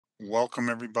Welcome,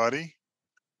 everybody.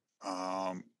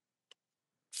 Um,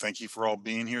 Thank you for all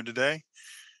being here today.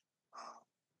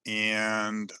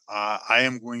 And I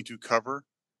am going to cover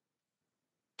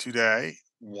today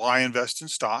why invest in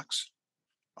stocks.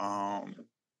 Um,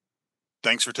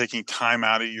 Thanks for taking time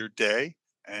out of your day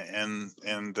and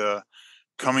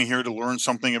coming here to learn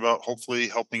something about hopefully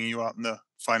helping you out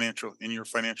in your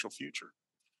financial future.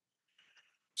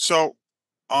 So,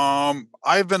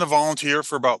 I've been a volunteer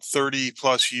for about 30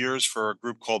 plus years for a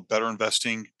group called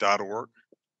betterinvesting.org.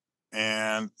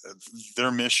 And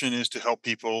their mission is to help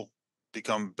people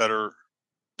become better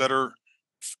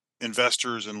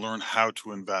investors and learn how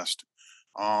to invest.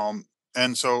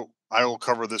 And so I will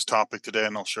cover this topic today,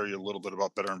 and I'll show you a little bit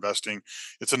about better investing.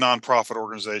 It's a nonprofit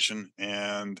organization,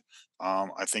 and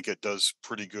I think it does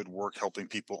pretty good work helping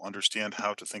people understand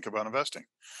how to think about investing.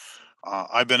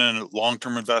 I've been a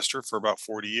long-term investor for about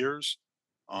 40 years.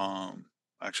 Um,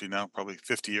 Actually, now probably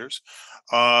 50 years.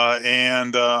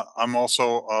 And I'm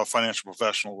also a financial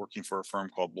professional working for a firm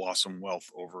called Blossom Wealth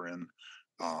over in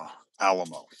uh,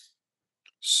 Alamo.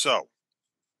 So,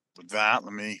 with that,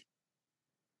 let me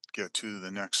get to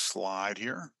the next slide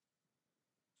here.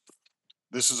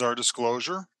 This is our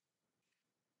disclosure.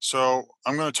 So,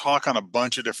 I'm going to talk on a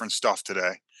bunch of different stuff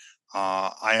today.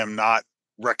 I am not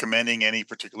recommending any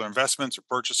particular investments or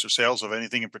purchase or sales of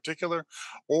anything in particular,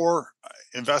 or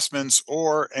investments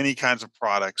or any kinds of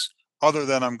products, other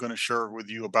than I'm going to share with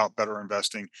you about better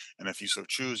investing. And if you so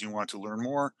choose, you want to learn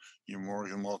more, you're more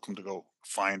than welcome to go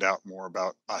find out more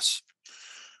about us.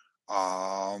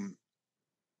 Um,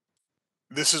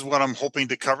 this is what I'm hoping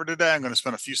to cover today. I'm going to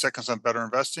spend a few seconds on better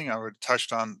investing. I already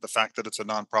touched on the fact that it's a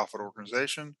nonprofit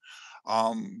organization,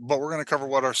 but we're going to cover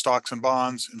what are stocks and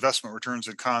bonds, investment returns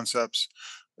and concepts,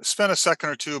 spend a second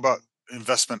or two about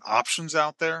investment options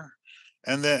out there,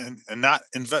 and then and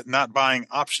not buying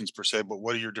options per se, but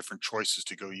what are your different choices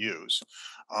to go use.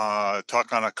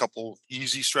 Talk on a couple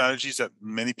easy strategies that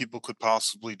many people could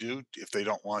possibly do if they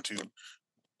don't want to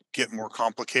get more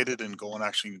complicated and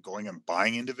actually going and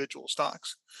buying individual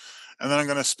stocks. And then I'm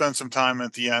going to spend some time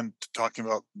at the end talking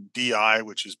about BI,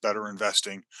 which is better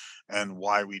investing, and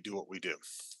why we do what we do.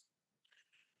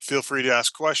 Feel free to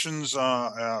ask questions,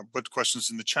 put questions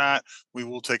in the chat. We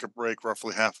will take a break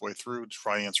roughly halfway through to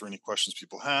try to answer any questions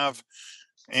people have.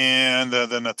 And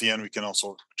then at the end, we can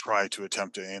also try to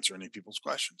attempt to answer any people's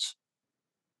questions.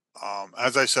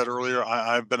 As I said earlier,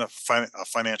 I've been a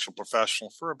financial professional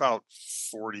for about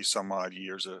 40 some odd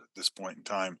years at this point in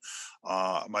time.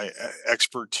 My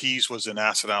expertise was in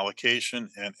asset allocation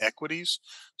and equities,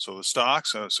 so the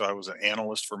stocks. So I was an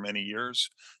analyst for many years,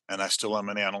 and I still am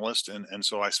an analyst. And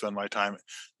so I spend my time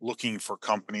looking for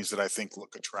companies that I think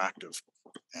look attractive.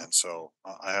 And so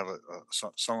I have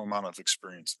some amount of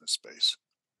experience in this space.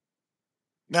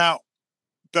 Now,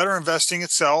 better investing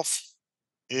itself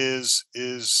is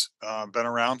been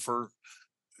around for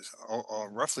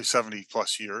roughly 70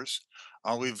 plus years.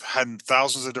 We've had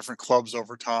thousands of different clubs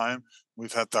over time.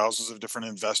 We've had thousands of different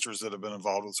investors that have been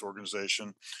involved with this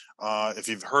organization. If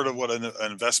you've heard of what an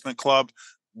investment club,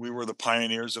 we were the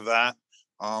pioneers of that.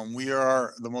 We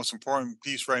are the most important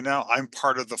piece right now. I'm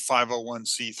part of the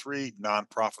 501c3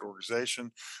 nonprofit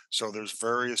organization. So there's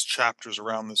various chapters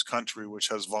around this country which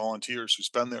has volunteers who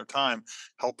spend their time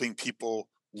helping people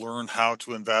learn how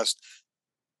to invest,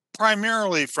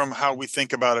 primarily from how we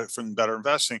think about it from better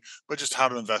investing, but just how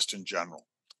to invest in general.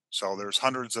 So there's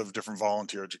hundreds of different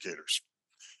volunteer educators.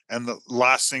 And the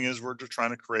last thing is we're just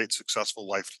trying to create successful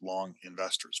lifelong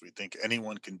investors. We think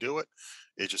anyone can do it.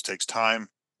 It just takes time,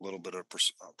 a little bit of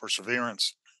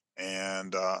perseverance,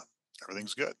 and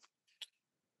everything's good.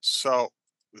 So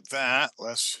with that,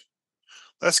 let's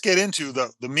get into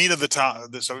the meat of the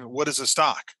top. This, what is a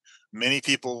stock? Many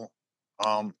people,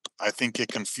 I think, get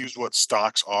confused what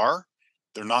stocks are.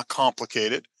 They're not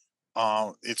complicated.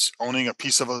 It's owning a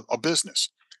piece of a business,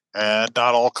 and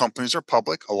not all companies are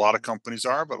public. A lot of companies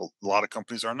are, but a lot of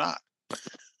companies are not.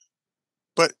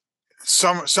 But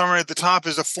summary at the top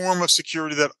is a form of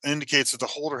security that indicates that the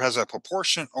holder has a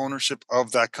proportionate ownership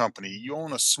of that company. You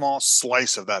own a small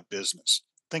slice of that business.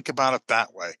 Think about it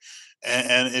that way.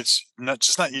 And it's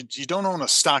not you don't own a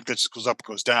stock that just goes up,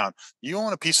 goes down. You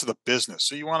own a piece of the business.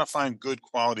 So you want to find good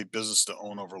quality business to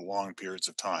own over long periods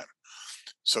of time.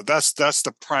 So that's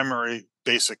the primary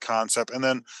basic concept. And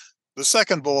then the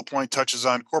second bullet point touches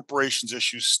on corporations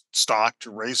issue stock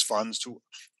to raise funds to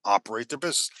operate their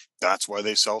business. That's why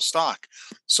they sell stock.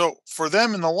 So for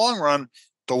them in the long run,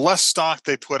 the less stock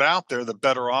they put out there, the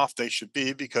better off they should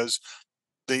be, because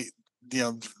they,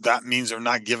 that means they're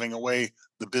not giving away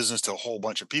the business to a whole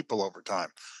bunch of people over time.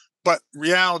 But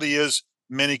reality is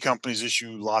many companies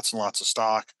issue lots and lots of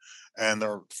stock, and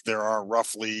there are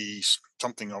roughly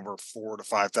something over 4 to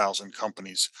 5 thousand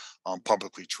companies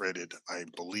publicly traded, I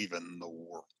believe, in the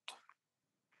world.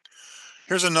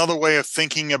 Here's another way of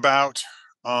thinking about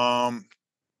um,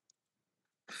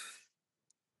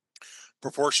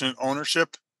 proportionate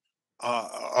ownership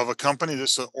of a company.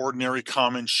 This is an ordinary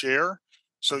common share.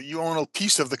 So you own a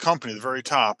piece of the company, the very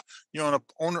top. You own a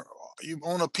owner. You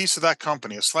own a piece of that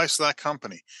company, a slice of that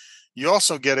company. You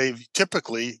also get a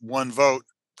typically one vote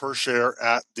per share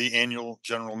at the annual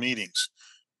general meetings.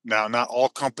 Now, not all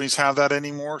companies have that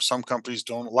anymore. Some companies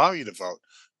don't allow you to vote,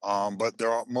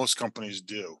 but most companies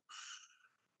do.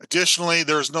 Additionally,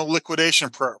 there's no liquidation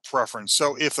preference.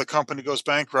 So if the company goes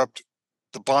bankrupt,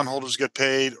 the bondholders get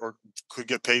paid or could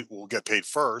get paid, will get paid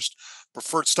first.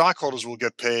 Preferred stockholders will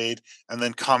get paid, and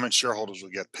then common shareholders will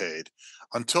get paid.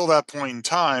 Until that point in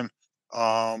time,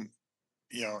 um,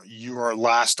 you are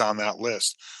last on that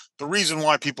list. The reason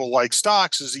why people like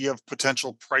stocks is you have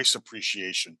potential price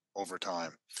appreciation over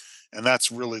time, and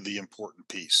that's really the important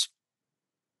piece.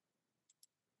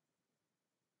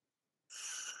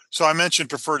 So I mentioned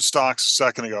preferred stocks a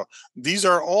second ago. These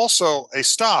are also a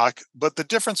stock, but the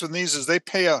difference with these is they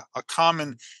pay a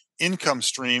common income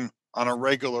stream on a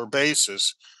regular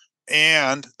basis,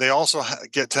 and they also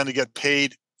tend to get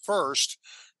paid first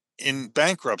in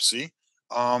bankruptcy.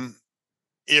 Um,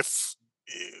 if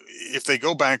if they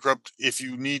go bankrupt, if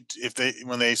they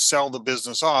when they sell the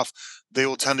business off, they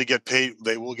will tend to get paid.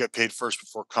 They will get paid first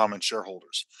before common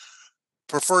shareholders.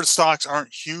 Preferred stocks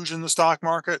aren't huge in the stock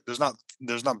market. There's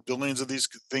not billions of these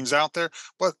things out there,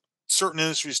 but certain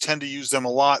industries tend to use them a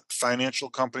lot. Financial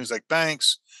companies like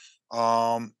banks,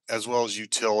 as well as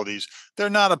utilities. They're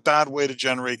not a bad way to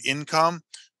generate income.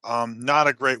 Not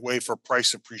a great way for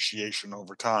price appreciation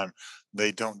over time.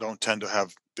 They don't tend to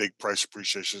have big price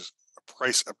appreciation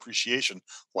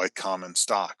like common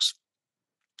stocks.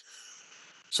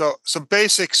 So some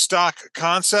basic stock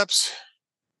concepts.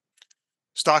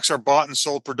 Stocks are bought and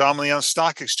sold predominantly on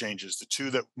stock exchanges. The two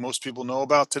that most people know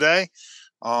about today,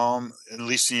 at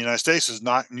least in the United States, is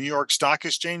not New York Stock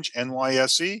Exchange,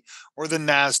 NYSE, or the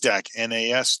NASDAQ,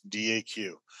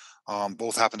 NASDAQ.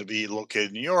 Both happen to be located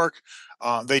in New York.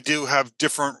 They do have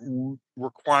different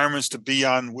requirements to be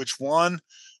on which one,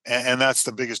 and that's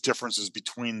the biggest differences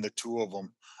between the two of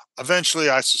them. Eventually,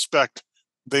 I suspect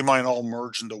they might all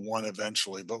merge into one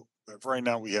eventually, but right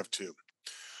now we have two.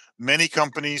 Many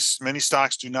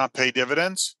stocks do not pay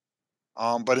dividends,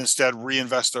 but instead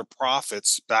reinvest their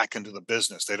profits back into the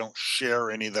business. They don't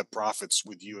share any of the profits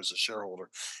with you as a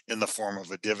shareholder in the form of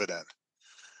a dividend.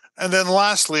 And then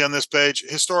lastly, on this page,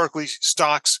 historically,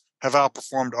 stocks have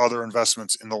outperformed other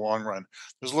investments in the long run.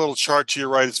 There's a little chart to your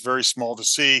right. It's very small to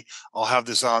see. I'll have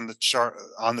this on the chart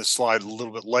on this slide a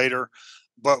little bit later.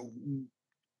 But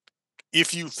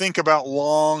if you think about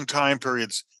long time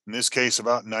periods, in this case,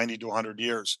 about 90 to 100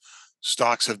 years,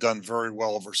 stocks have done very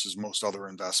well versus most other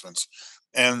investments.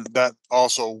 And that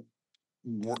also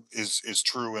is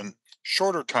true in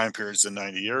shorter time periods than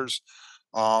 90 years.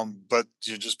 But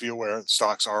you just be aware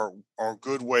stocks are a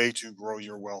good way to grow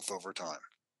your wealth over time.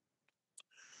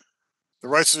 The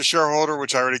rights of the shareholder,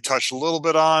 which I already touched a little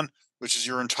bit on, which is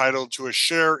you're entitled to a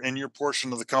share in your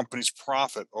portion of the company's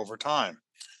profit over time.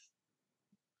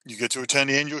 You get to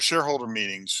attend annual shareholder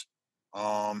meetings.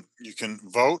 You can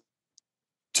vote.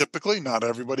 Typically, not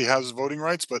everybody has voting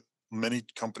rights, but many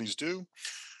companies do.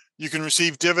 You can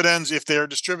receive dividends if they are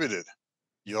distributed.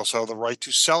 You also have the right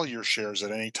to sell your shares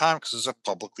at any time because it's a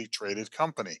publicly traded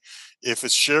company. If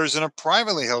it's shares in a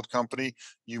privately held company,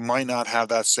 you might not have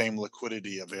that same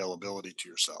liquidity availability to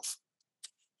yourself.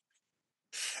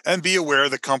 And be aware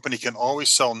the company can always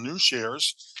sell new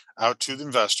shares out to the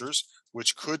investors,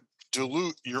 which could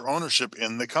dilute your ownership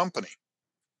in the company.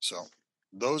 So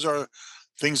those are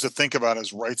things to think about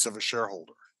as rights of a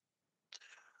shareholder.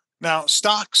 Now,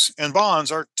 stocks and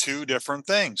bonds are two different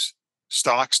things.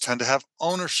 Stocks tend to have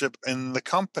ownership in the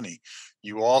company.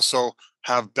 You also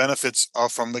have benefits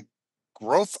from the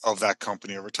growth of that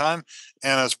company over time.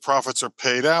 And as profits are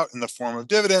paid out in the form of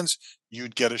dividends,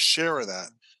 you'd get a share of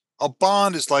that. A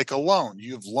bond is like a loan.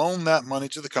 You've loaned that money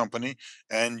to the company,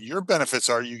 and your benefits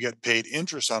are you get paid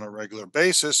interest on a regular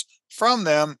basis from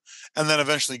them, and then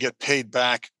eventually get paid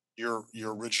back your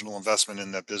original investment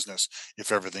in that business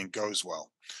if everything goes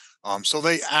well. So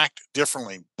they act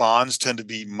differently. Bonds tend to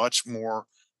be much more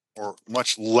or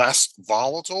much less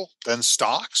volatile than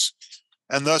stocks,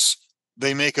 and thus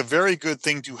they make a very good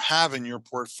thing to have in your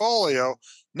portfolio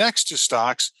next to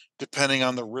stocks, depending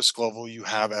on the risk level you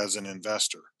have as an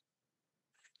investor.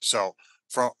 So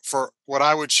for what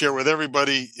I would share with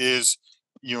everybody is,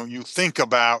 you think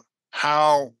about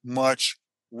how much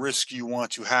risk you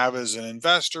want to have as an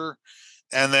investor,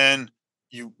 and then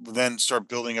you then start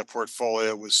building a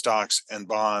portfolio with stocks and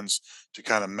bonds to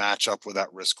kind of match up with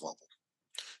that risk level.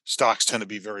 Stocks tend to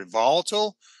be very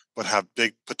volatile, but have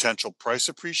big potential price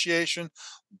appreciation.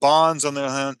 Bonds, on the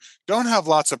other hand, don't have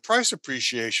lots of price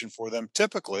appreciation for them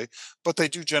typically, but they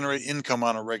do generate income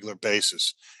on a regular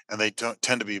basis, and they don't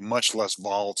tend to be much less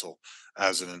volatile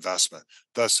as an investment.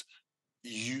 Thus,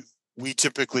 you we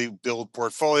typically build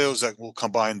portfolios that will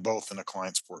combine both in a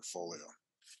client's portfolio.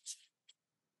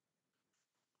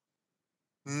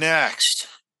 Next,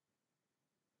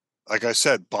 like I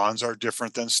said, bonds are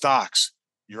different than stocks.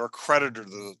 You're a creditor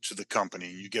to the company.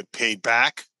 You get paid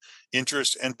back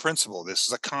interest and principal. This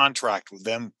is a contract with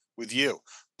them, with you.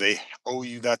 They owe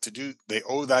you that to do, they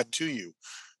owe that to you.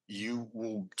 You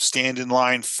will stand in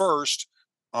line first,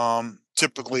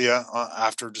 typically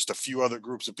after just a few other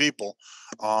groups of people,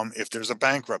 if there's a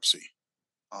bankruptcy.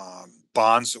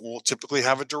 Bonds will typically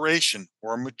have a duration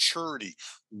or a maturity.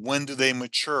 When do they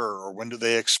mature or when do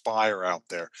they expire out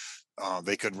there?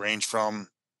 They could range from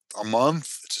a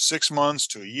month to 6 months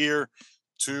to a year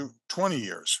to 20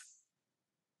 years.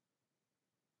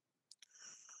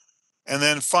 And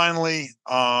then finally,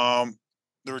 the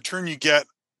return you get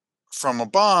from a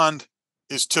bond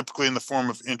is typically in the form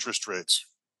of interest rates,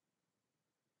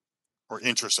 or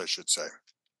interest, I should say.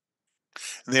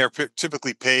 And they are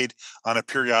typically paid on a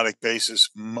periodic basis.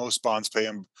 Most bonds pay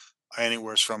them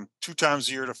anywhere from 2 times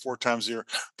a year to 4 times a year.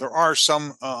 There are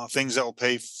some things that will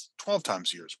pay 12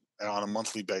 times a year on a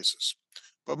monthly basis,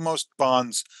 but most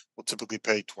bonds will typically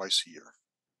pay twice a year.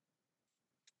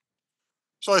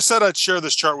 So I said I'd share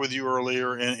this chart with you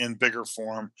earlier in bigger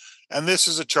form. And this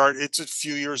is a chart, it's a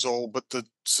few years old, but the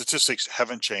statistics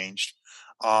haven't changed.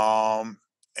 And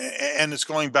it's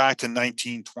going back to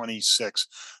 1926.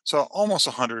 So almost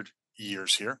 100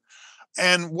 years here.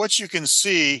 And what you can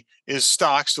see is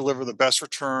stocks deliver the best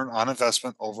return on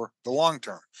investment over the long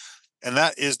term. And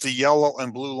that is the yellow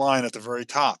and blue line at the very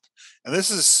top. And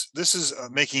this is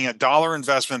making a dollar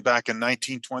investment back in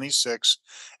 1926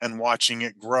 and watching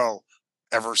it grow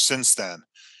ever since then.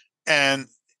 And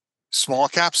small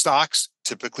cap stocks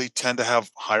typically tend to have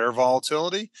higher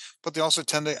volatility, but they also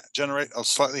tend to generate a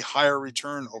slightly higher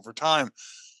return over time.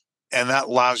 And that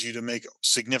allows you to make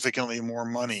significantly more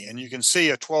money. And you can see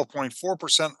a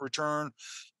 12.4% return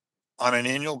on an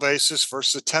annual basis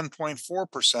versus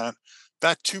 10.4%.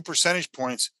 That 2 percentage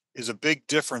points is a big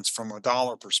difference from a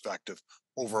dollar perspective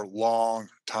over long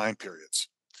time periods.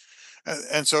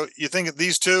 And so you think of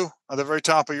these two at the very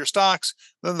top of your stocks,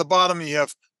 then the bottom you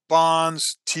have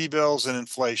bonds, T-bills, and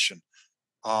inflation.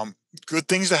 Good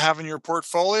things to have in your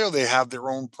portfolio. They have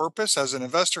their own purpose as an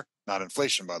investor, not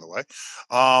inflation, by the way.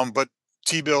 But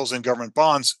T-bills and government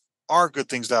bonds are good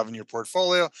things to have in your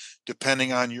portfolio,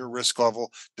 depending on your risk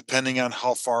level, depending on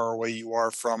how far away you are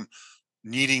from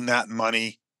needing that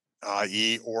money,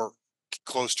 i.e., or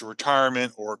close to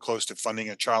retirement or close to funding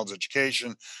a child's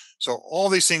education. So all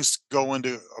these things go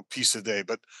into a piece a day.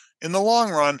 But in the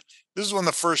long run, this is one of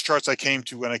the first charts I came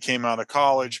to when I came out of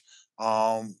college,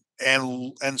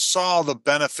 and saw the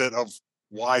benefit of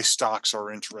why stocks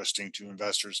are interesting to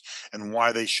investors and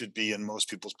why they should be in most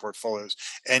people's portfolios.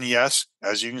 And yes,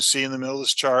 as you can see in the middle of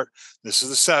this chart, this is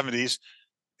the 70s,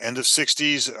 end of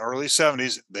 60s, early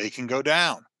 70s, they can go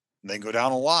down. They can go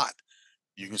down a lot.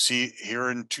 You can see here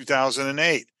in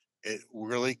 2008, it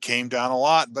really came down a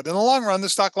lot, but in the long run, the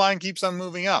stock line keeps on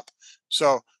moving up.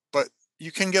 So, but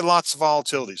you can get lots of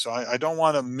volatility. So I don't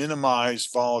want to minimize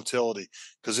volatility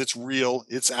because it's real,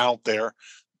 it's out there.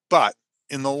 But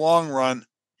in the long run,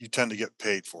 you tend to get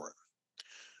paid for it.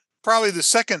 Probably the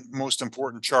second most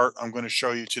important chart I'm going to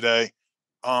show you today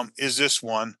is this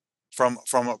one from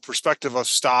a perspective of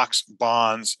stocks,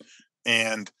 bonds,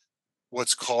 and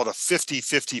what's called a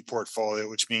 50-50 portfolio,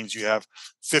 which means you have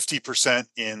 50%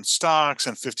 in stocks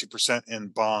and 50% in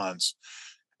bonds.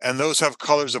 And those have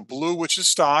colors of blue, which is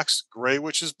stocks, gray,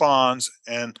 which is bonds,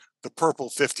 and the purple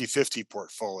 50-50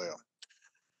 portfolio.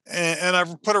 And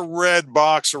I've put a red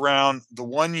box around the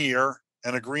 1 year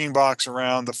and a green box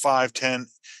around the 5, 10,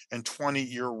 and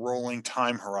 20-year rolling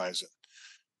time horizon.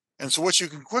 And so what you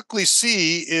can quickly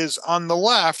see is on the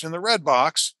left in the red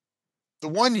box, the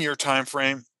 1 year time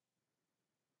frame,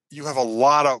 you have a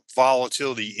lot of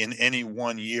volatility in any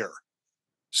 1 year.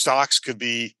 Stocks could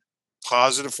be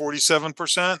positive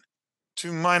 47%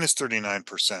 to minus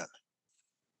 39%.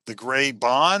 The gray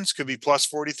bonds could be plus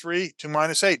 43 to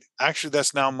minus 8. Actually,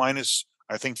 that's now minus,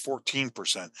 I think, 14%,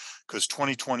 because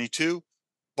 2022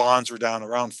 bonds were down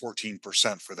around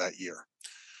 14% for that year.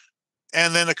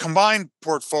 And then a combined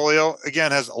portfolio,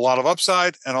 again, has a lot of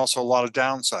upside and also a lot of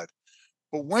downside.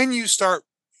 But when you start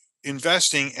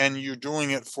investing and you're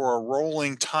doing it for a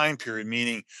rolling time period,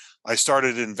 meaning I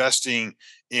started investing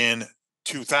in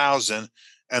 2000,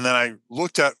 and then I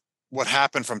looked at what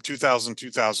happened from 2000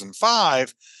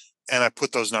 2005, and I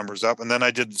put those numbers up, and then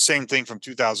I did the same thing from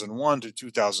 2001 to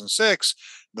 2006,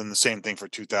 then the same thing for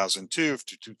 2002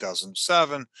 to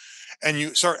 2007, and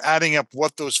you start adding up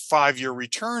what those 5-year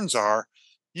returns are,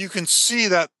 you can see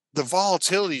that the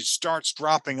volatility starts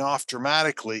dropping off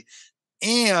dramatically,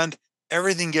 and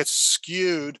everything gets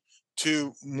skewed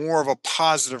to more of a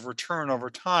positive return over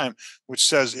time, which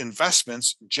says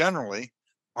investments generally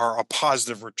are a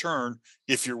positive return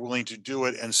if you're willing to do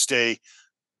it and stay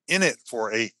in it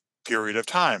for a period of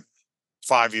time,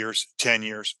 5 years, 10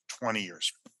 years, 20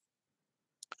 years.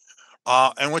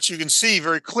 And what you can see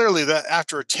very clearly that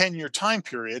after a 10-year time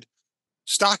period,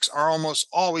 stocks are almost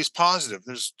always positive.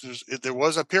 There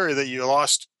was a period that you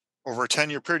lost over a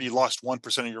 10-year period, you lost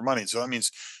 1% of your money. So that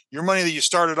means your money that you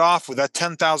started off with, that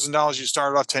 $10,000 you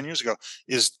started off 10 years ago,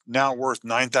 is now worth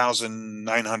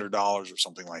 $9,900 or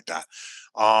something like that.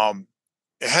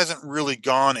 It hasn't really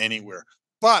gone anywhere.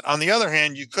 But on the other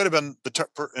hand, you could have been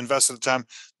invested at the time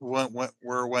where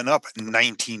it went up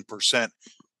 19%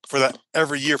 for that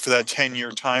every year for that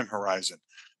 10-year time horizon.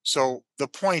 So the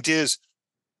point is,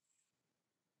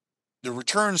 the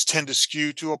returns tend to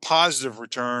skew to a positive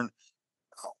return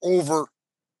over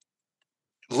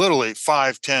literally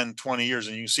 5, 10, 20 years.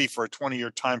 And you see for a 20-year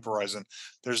time horizon,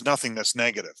 there's nothing that's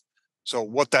negative. So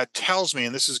what that tells me,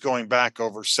 and this is going back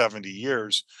over 70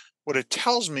 years, what it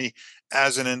tells me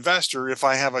as an investor, if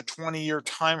I have a 20-year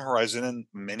time horizon, and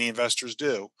many investors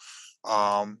do,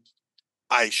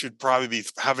 I should probably be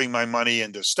having my money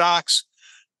into stocks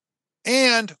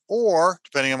and, or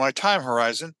depending on my time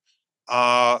horizon,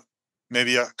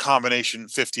 maybe a combination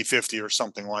 50-50 or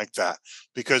something like that,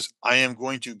 because I am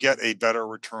going to get a better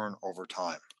return over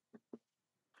time.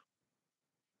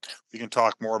 We can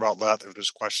talk more about that if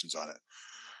there's questions on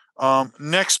it.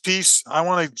 Next piece, I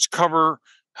want to cover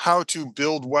how to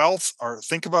build wealth or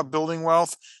think about building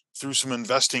wealth through some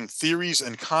investing theories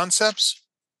and concepts.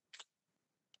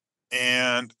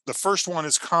 And the first one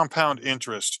is compound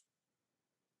interest.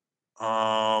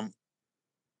 And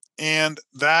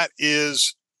that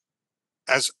is,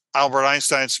 as Albert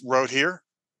Einstein wrote here,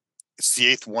 it's the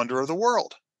eighth wonder of the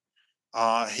world.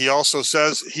 He also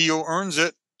says, he who earns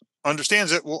it,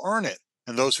 understands it, will earn it.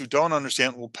 And those who don't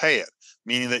understand will pay it,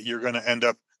 meaning that you're going to end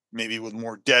up maybe with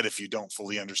more debt if you don't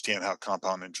fully understand how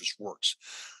compound interest works.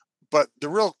 But the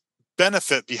real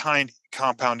benefit behind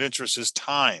compound interest is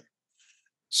time.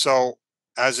 So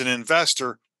as an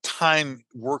investor, time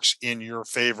works in your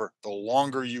favor. The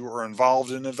longer you are involved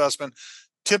in investment,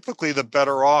 typically the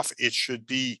better off it should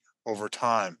be over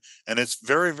time. And it's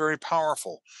very, very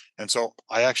powerful. And so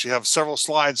I actually have several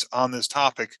slides on this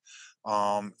topic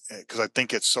because I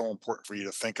think it's so important for you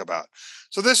to think about.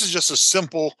 So this is just a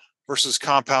simple versus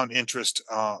compound interest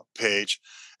page.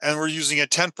 And we're using a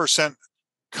 10%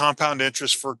 compound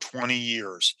interest for 20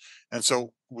 years. And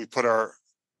so we put our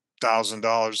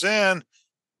 $1,000 in.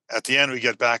 At the end, we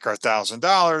get back our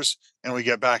 $1,000 and we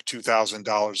get back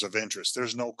 $2,000 of interest.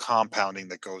 There's no compounding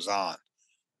that goes on.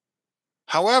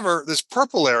 However, this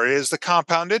purple area is the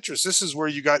compound interest. This is where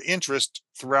you got interest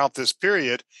throughout this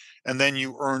period, and then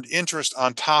you earned interest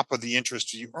on top of the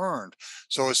interest you earned.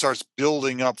 So it starts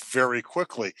building up very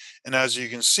quickly. And as you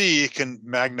can see, it can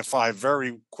magnify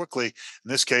very quickly.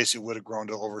 In this case, it would have grown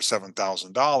to over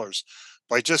 $7,000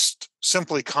 by just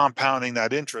simply compounding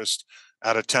that interest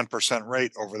at a 10%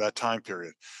 rate over that time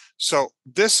period. So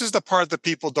this is the part that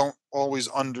people don't always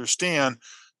understand,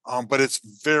 but it's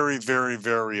very, very,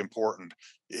 very important.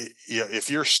 If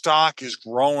your stock is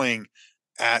growing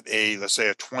at a, let's say,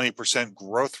 a 20%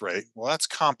 growth rate, well, that's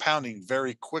compounding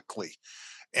very quickly.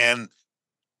 And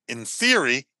in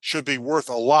theory, should be worth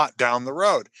a lot down the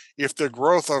road. If the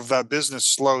growth of that business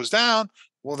slows down,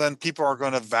 well, then people are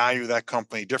going to value that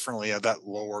company differently at that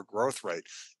lower growth rate.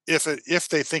 If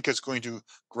they think it's going to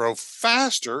grow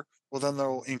faster, well, then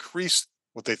they'll increase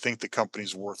what they think the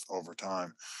company's worth over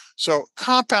time. So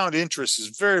compound interest is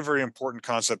a very, very important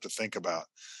concept to think about.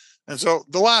 And so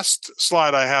the last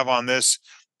slide I have on this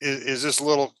is this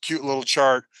little cute little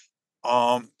chart,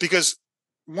 because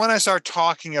when I start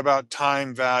talking about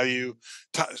time value,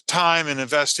 time and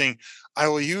investing, I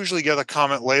will usually get a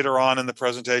comment later on in the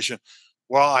presentation,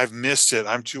 well, I've missed it.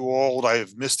 I'm too old.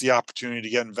 I've missed the opportunity to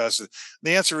get invested.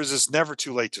 The answer is it's never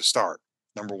too late to start,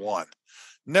 number one.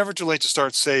 Never too late to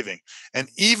start saving. And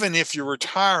even if you're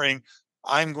retiring,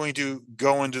 I'm going to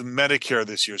go into Medicare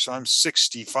this year, so I'm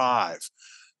 65.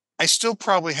 I still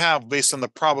probably have, based on the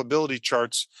probability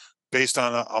charts, based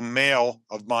on a male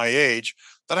of my age,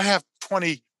 that I have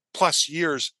 20 plus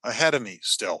years ahead of me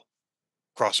still.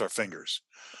 Cross our fingers.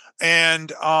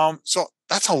 And so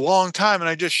that's a long time. And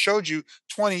I just showed you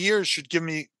 20 years should give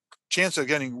me a chance of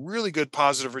getting really good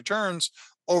positive returns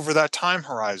over that time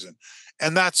horizon.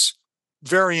 And that's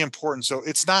very important. So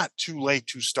it's not too late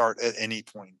to start at any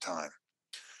point in time.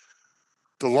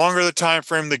 The longer the time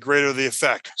frame, the greater the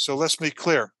effect. So let's be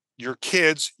clear. Your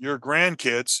kids, your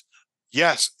grandkids,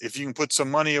 yes, if you can put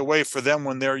some money away for them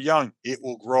when they're young, it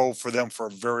will grow for them for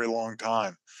a very long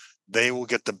time. They will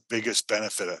get the biggest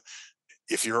benefit of it.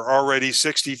 If you're already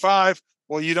 65,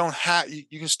 well, you don't have,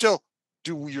 you can still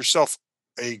do yourself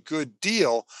a good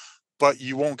deal, but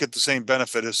you won't get the same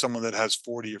benefit as someone that has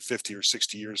 40 or 50 or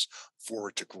 60 years for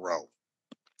it to grow.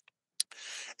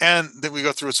 And then we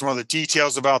go through some other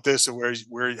details about this,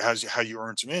 and how you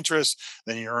earn some interest,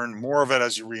 then you earn more of it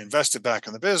as you reinvest it back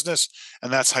in the business,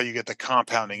 and that's how you get the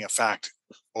compounding effect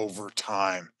over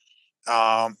time.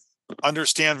 Um,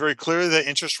 Understand very clearly that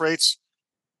interest rates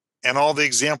and all the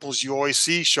examples you always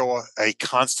see show a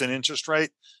constant interest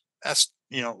rate. That's,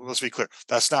 let's be clear,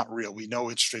 that's not real. We know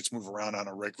interest rates move around on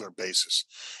a regular basis.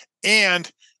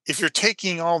 And if you're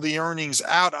taking all the earnings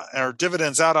out or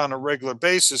dividends out on a regular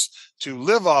basis to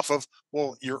live off of,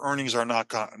 well, your earnings are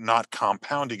not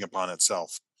compounding upon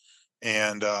itself.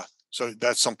 And so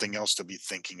that's something else to be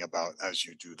thinking about as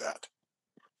you do that.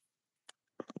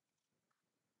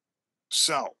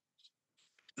 So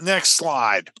next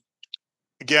slide.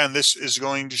 Again, this is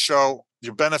going to show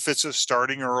your benefits of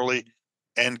starting early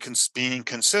and being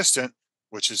consistent,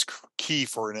 which is key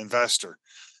for an investor.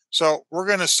 So we're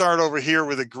going to start over here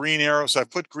with a green arrow. So I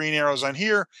put green arrows on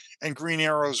here and green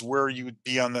arrows where you would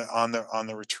be on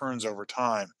the returns over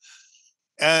time.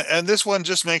 And this one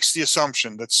just makes the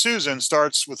assumption that Susan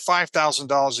starts with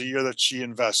 $5,000 a year that she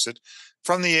invested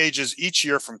from the ages each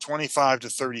year from 25 to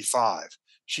 35.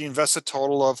 She invests a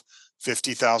total of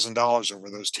 $50,000 over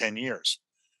those 10 years.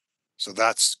 So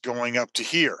that's going up to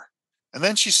here. And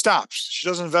then she stops. She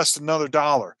doesn't invest another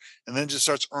dollar and then just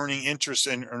starts earning interest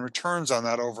and returns on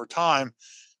that over time.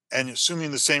 And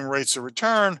assuming the same rates of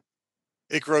return,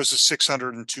 it grows to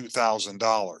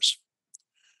 $602,000.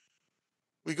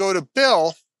 We go to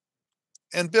Bill,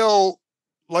 and Bill,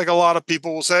 like a lot of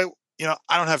people, will say,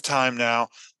 I don't have time now.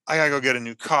 I got to go get a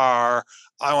new car.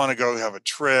 I want to go have a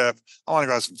trip. I want to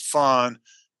go have some fun.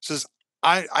 Says,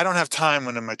 I don't have time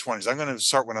when I'm in my 20s. I'm going to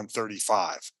start when I'm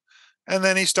 35. And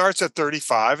then he starts at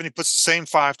 35 and he puts the same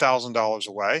 $5,000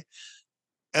 away.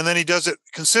 And then he does it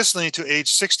consistently to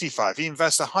age 65. He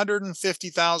invests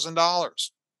 $150,000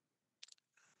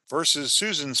 versus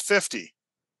Susan's 50.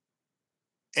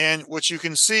 And what you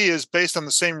can see is based on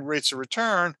the same rates of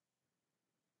return,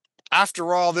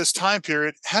 after all this time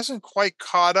period, hasn't quite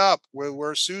caught up with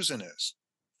where Susan is.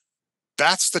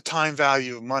 That's the time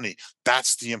value of money.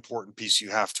 That's the important piece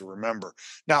you have to remember.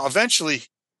 Now, eventually,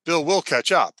 Bill will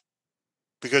catch up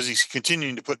because he's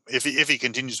continuing to if he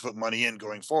continues to put money in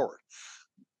going forward.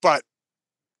 But,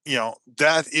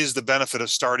 that is the benefit of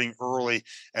starting early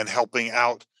and helping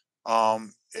out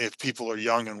if people are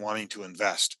young and wanting to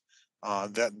invest.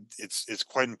 That it's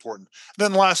quite important.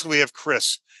 Then lastly, we have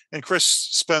Chris, and Chris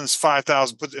spends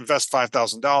invests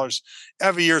 $5,000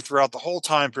 every year throughout the whole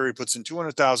time period, puts in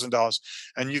 $200,000,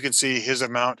 and you can see his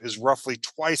amount is roughly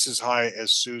twice as high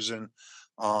as Susan,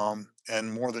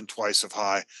 and more than twice as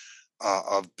high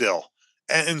of Bill.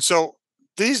 And so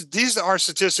these are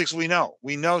statistics we know.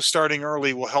 We know starting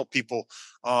early will help people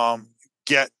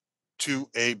get to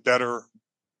a better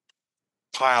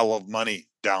pile of money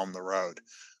down the road.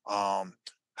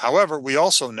 However, we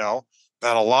also know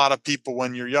that a lot of people,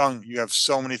 when you're young, you have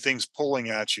so many things pulling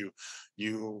at you.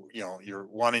 You're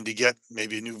wanting to get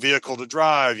maybe a new vehicle to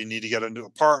drive. You need to get a new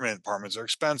apartment. Apartments are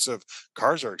expensive.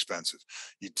 Cars are expensive.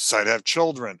 You decide to have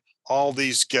children. All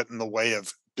these get in the way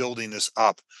of building this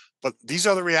up. But these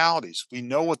are the realities. We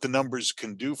know what the numbers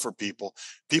can do for people.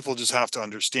 People just have to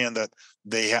understand that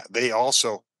they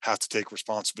also have to take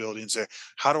responsibility and say,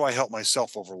 how do I help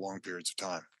myself over long periods of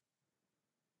time?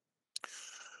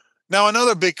 Now,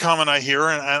 another big comment I hear,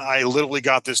 and I literally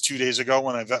got this 2 days ago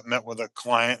when I met with a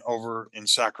client over in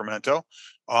Sacramento,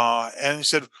 and he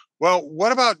said, well,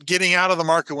 what about getting out of the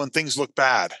market when things look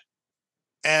bad?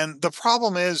 And the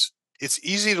problem is, it's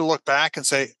easy to look back and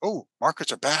say, oh,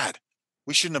 markets are bad.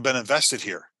 We shouldn't have been invested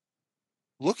here.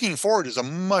 Looking forward is a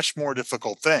much more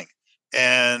difficult thing.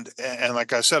 And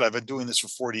like I said, I've been doing this for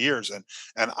 40 years, and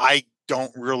I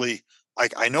don't really,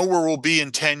 I know where we'll be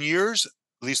in 10 years.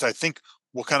 At least I think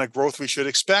what kind of growth we should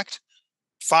expect.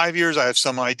 5 years, I have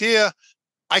some idea.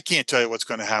 I can't tell you what's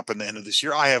going to happen at the end of this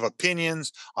year. I have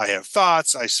opinions, I have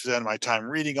thoughts, I spend my time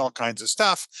reading all kinds of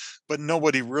stuff, but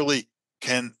nobody really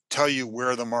can tell you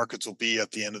where the markets will be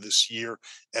at the end of this year,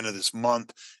 end of this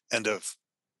month, end of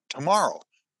tomorrow,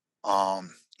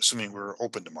 assuming we're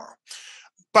open tomorrow.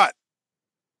 But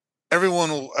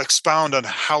everyone will expound on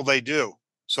how they do.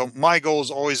 So my goal is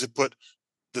always to put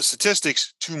the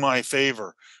statistics to my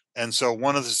favor. And so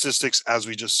one of the statistics, as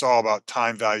we just saw about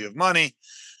time value of money,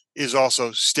 is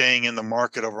also staying in the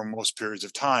market over most periods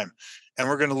of time. And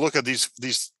we're going to look at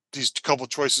these couple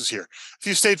choices here. If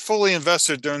you stayed fully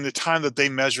invested during the time that they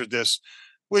measured this,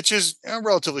 which is a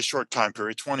relatively short time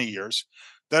period, 20 years,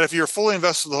 that if you're fully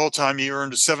invested the whole time, you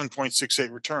earned a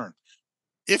 7.68 return.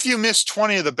 If you missed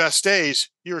 20 of the best days,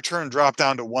 your return dropped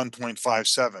down to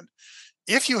 1.57.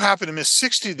 If you happen to miss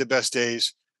 60 of the best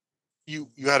days, you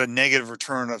had a negative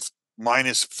return of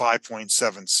minus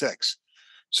 5.76.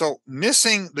 So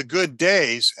missing the good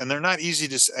days, and they're not easy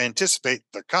to anticipate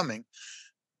they're coming,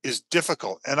 is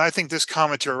difficult. And I think this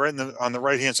commentary on the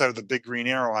right-hand side of the big green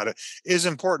arrow at it is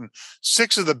important.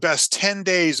 6 of the best 10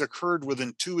 days occurred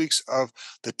within 2 weeks of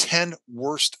the 10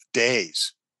 worst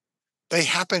days. They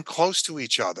happen close to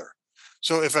each other.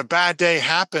 So if a bad day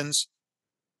happens,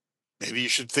 maybe you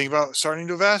should think about starting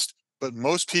to invest. But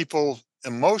most people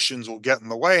emotions will get in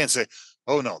the way and say,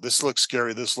 oh no, this looks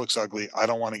scary, this looks ugly, I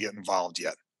don't want to get involved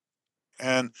yet.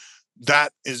 And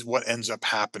that is what ends up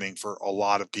happening for a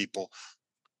lot of people.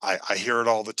 I hear it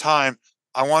all the time.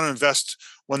 I want to invest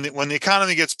when the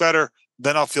economy gets better,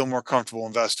 then I'll feel more comfortable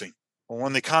investing. Well,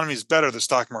 when the economy is better, the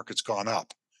stock market's gone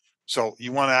up. So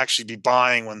you want to actually be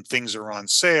buying when things are on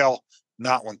sale,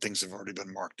 not when things have already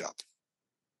been marked up.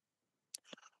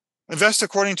 Invest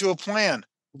according to a plan.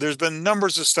 There's been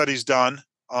numbers of studies done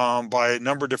by a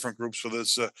number of different groups, whether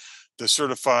it's the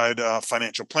Certified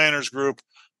Financial Planners Group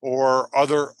or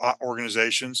other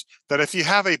organizations, that if you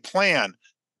have a plan,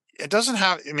 it doesn't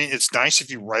have, I mean, it's nice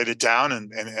if you write it down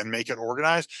and make it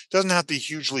organized. It doesn't have to be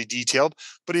hugely detailed,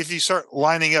 but if you start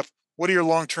lining up, what are your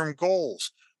long-term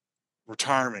goals?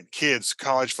 Retirement, kids,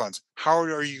 college funds. How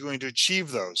are you going to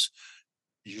achieve those?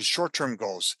 Use short-term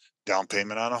goals, down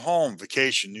payment on a home,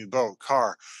 vacation, new boat,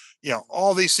 car,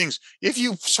 all these things. If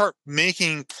you start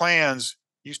making plans,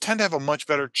 you tend to have a much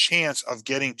better chance of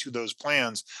getting to those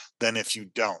plans than if you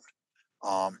don't.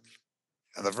 Um,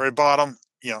 at the very bottom,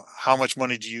 how much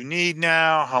money do you need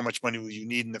now? How much money will you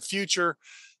need in the future?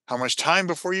 How much time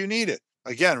before you need it?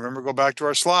 Again, remember, go back to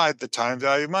our slide, the time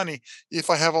value of money. If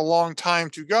I have a long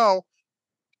time to go,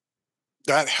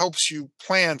 that helps you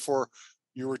plan for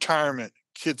your retirement,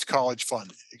 kids' college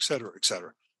fund, et cetera, et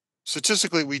cetera.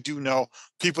 Statistically, we do know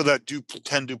people that do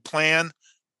tend to plan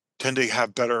tend to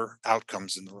have better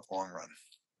outcomes in the long run.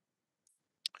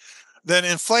 Then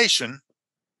inflation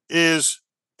is,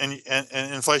 and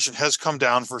inflation has come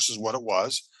down versus what it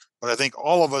was, but I think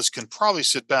all of us can probably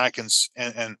sit back and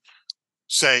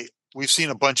say we've seen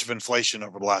a bunch of inflation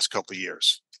over the last couple of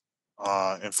years.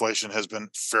 Inflation has been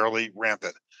fairly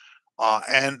rampant.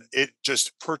 And it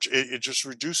just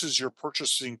reduces your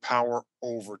purchasing power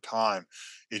over time.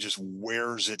 It just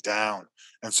wears it down,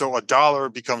 and so a dollar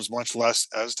becomes much less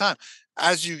as time.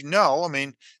 As you know, I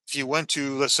mean, if you went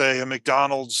to, let's say, a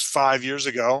McDonald's 5 years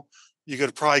ago, you could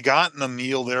have probably gotten a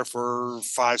meal there for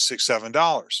 $5, $6,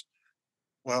 $7.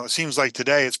 Well, it seems like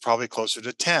today it's probably closer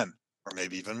to 10 or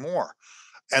maybe even more,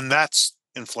 and that's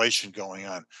inflation going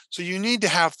on. So you need to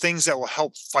have things that will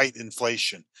help fight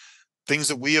inflation. Things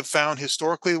that we have found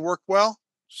historically work well,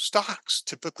 stocks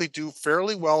typically do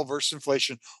fairly well versus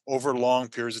inflation over long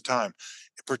periods of time.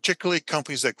 Particularly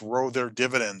companies that grow their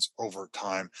dividends over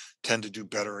time tend to do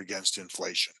better against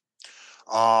inflation.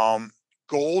 Um,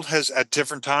 Gold has at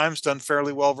different times done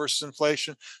fairly well versus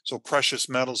inflation. So precious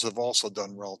metals have also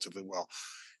done relatively well.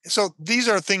 So these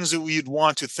are things that we'd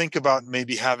want to think about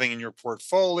maybe having in your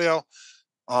portfolio.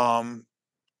 Um,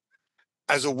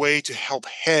 as a way to help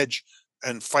hedge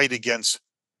and fight against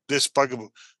this bugaboo.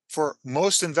 For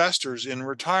most investors in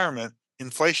retirement,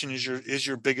 inflation is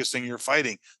your biggest thing you're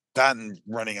fighting. That and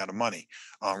running out of money.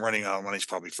 Running out of money is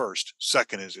probably first.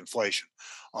 Second is inflation,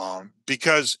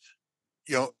 because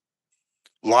you know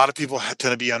a lot of people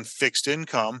tend to be on fixed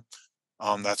income.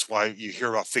 That's why you hear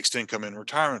about fixed income in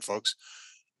retirement, folks.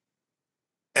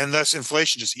 And thus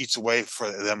inflation just eats away for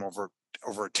them over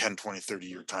a 10, 20,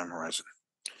 30-year time horizon.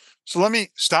 So let me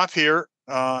stop here,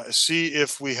 see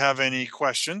if we have any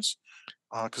questions,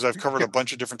 because I've covered Yeah, a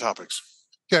bunch of different topics.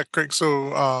 yeah, Craig.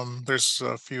 So there's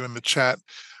a few in the chat.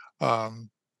 Um,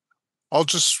 I'll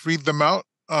just read them out.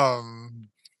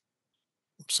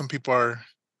 Some people are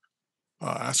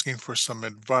asking for some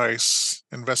advice,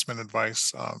 investment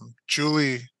advice.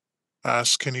 Julie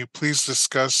asks, can you please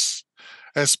discuss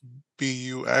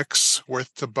SBUX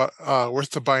worth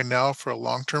to buy now for a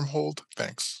long-term hold?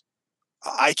 Thanks.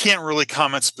 I can't really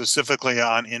comment specifically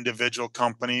on individual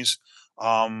companies.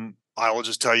 I will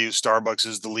just tell you Starbucks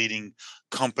is the leading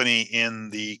company in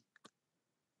the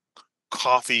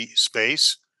coffee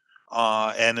space.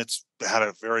 And it's had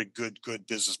a very good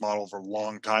business model over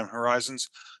long time horizons.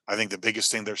 I think the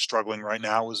biggest thing they're struggling right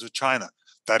now is with China.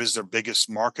 That is their biggest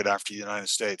market after the United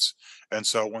States. And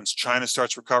so once China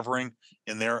starts recovering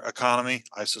in their economy,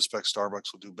 I suspect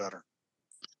Starbucks will do better.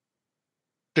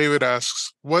 David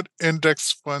asks, what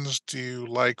index funds do you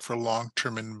like for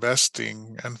long-term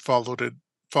investing? And followed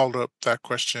up that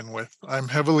question with, I'm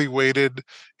heavily weighted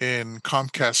in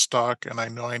Comcast stock and I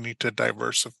know I need to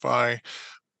diversify,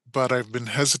 but I've been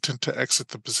hesitant to exit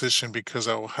the position because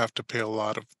I will have to pay a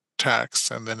lot of tax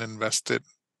and then invest it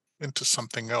into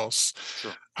something else.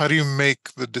 Sure. How do you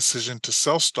make the decision to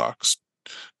sell stocks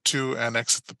to and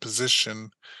exit the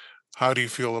position? How do you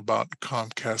feel about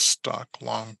Comcast stock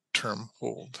long-term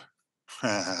hold?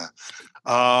 Again,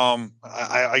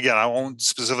 I won't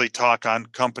specifically talk on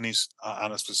companies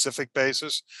on a specific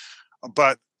basis,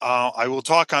 but I will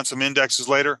talk on some indexes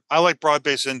later. I like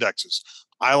broad-based indexes.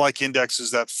 I like indexes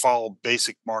that follow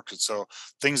basic markets. So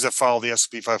things that follow the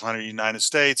S&P 500 United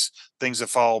States, things that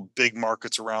follow big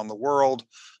markets around the world.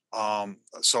 I'm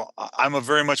a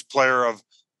very much player of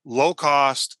low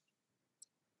cost,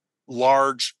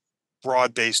 large,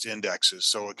 broad-based indexes.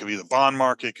 So it could be the bond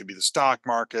market, it could be the stock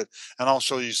market, and I'll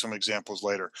show you some examples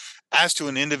later. As to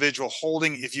an individual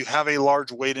holding, if you have a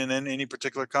large weight in any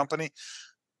particular company,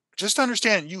 just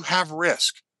understand you have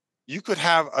risk. You could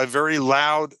have a very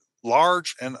loud,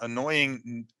 large, and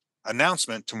annoying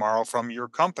announcement tomorrow from your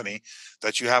company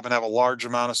that you happen to have a large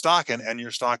amount of stock in, and your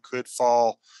stock could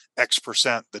fall X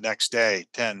percent the next day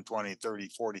 10, 20, 30,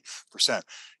 40%.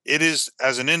 It is,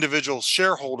 as an individual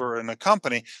shareholder in a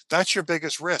company, that's your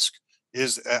biggest risk.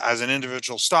 Is as an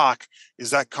individual stock, is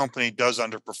that company does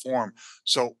underperform.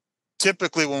 So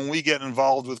typically when we get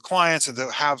involved with clients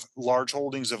that have large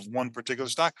holdings of one particular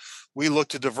stock, we look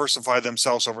to diversify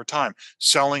themselves over time,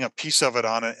 selling a piece of it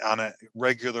on a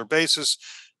regular basis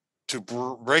to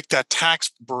break that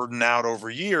tax burden out over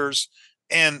years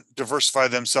and diversify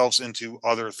themselves into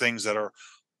other things that are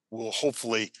will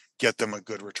hopefully get them a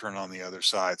good return on the other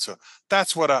side. So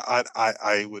that's what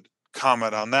I would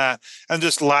comment on that. And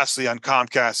just lastly on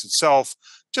Comcast itself,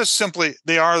 just simply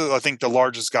they are, I think, the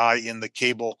largest guy in the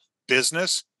cable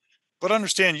business. But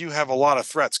understand you have a lot of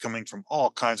threats coming from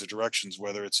all kinds of directions,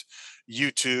 whether it's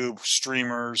YouTube,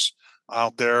 streamers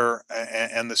out there,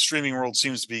 and the streaming world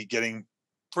seems to be getting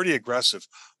pretty aggressive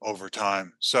over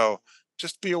time. So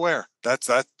just be aware. That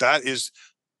is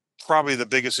probably the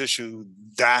biggest issue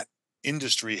that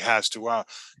industry has to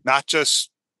not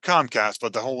just Comcast,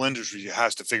 but the whole industry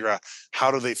has to figure out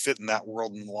how do they fit in that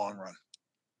world in the long run.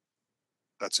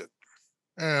 That's it.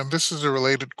 And this is a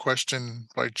related question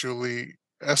by Julie.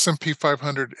 S&P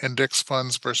 500 index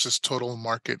funds versus total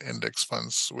market index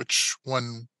funds. Which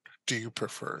one do you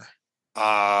prefer?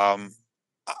 Um,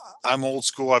 I'm old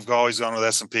school. I've always gone with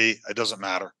S&P. It doesn't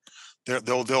matter.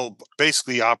 They'll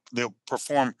basically they'll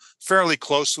perform fairly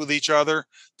close with each other.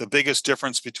 The biggest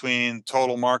difference between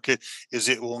total market is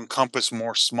it will encompass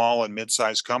more small and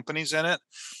mid-sized companies in it.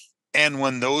 And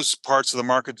when those parts of the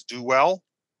market do well,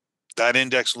 that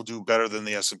index will do better than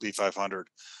the S&P 500,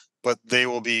 but they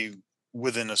will be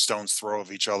within a stone's throw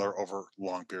of each other over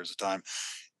long periods of time.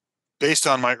 Based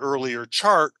on my earlier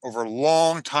chart, over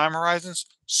long time horizons,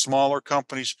 smaller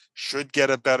companies should get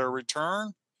a better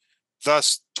return.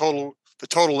 Thus, the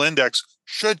total index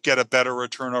should get a better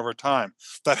return over time.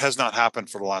 That has not happened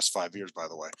for the last 5 years, by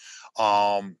the way.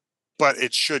 But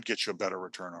it should get you a better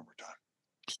return over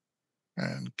time.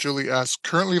 And Julie asks,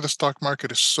 currently the stock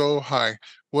market is so high.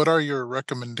 What are your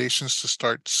recommendations to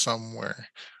start somewhere?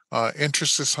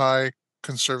 Interest is high,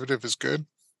 conservative is good.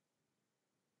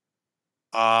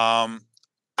 Um,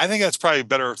 I think that's probably a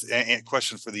better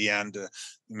question for the end,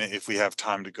 if we have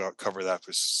time to go cover that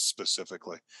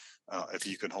specifically. If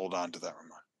you can hold on to that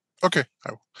remark. Okay.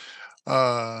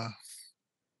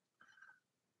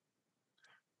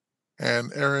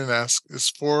 And Aaron asks,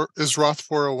 is Roth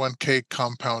 401k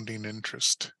compounding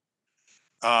interest?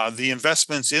 The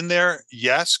investments in there,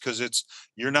 yes, because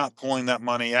you're not pulling that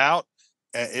money out.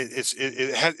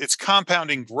 It's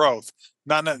compounding growth.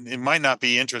 Not it might not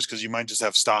be interest because you might just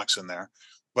have stocks in there,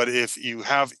 but if you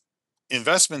have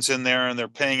investments in there and they're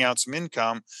paying out some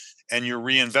income, and you're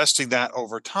reinvesting that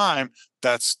over time,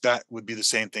 that would be the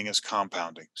same thing as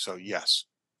compounding. So yes,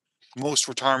 most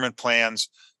retirement plans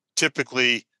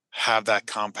typically have that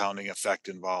compounding effect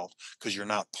involved, because you're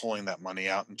not pulling that money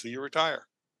out until you retire.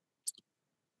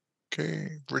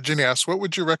 Okay. Virginia asks, what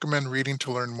would you recommend reading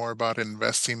to learn more about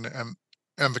investing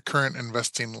and the current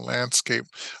investing landscape?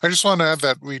 I just want to add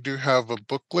that we do have a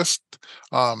book list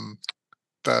um,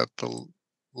 that the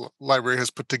library has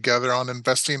put together on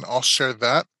investing. I'll share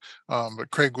that.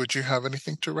 But Craig, would you have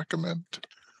anything to recommend?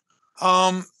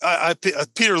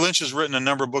 Peter Lynch has written a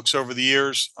number of books over the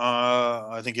years.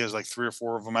 I think he has like 3 or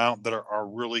 4 of them out that are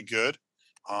really good.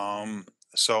 Um,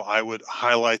 so I would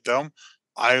highlight them.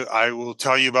 I will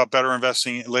tell you about better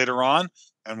investing later on,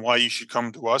 and why you should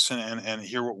come to us and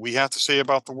hear what we have to say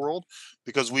about the world,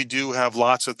 because we do have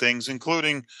lots of things,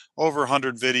 including over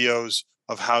 100 videos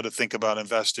of how to think about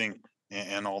investing,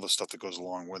 and all the stuff that goes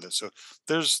along with it. So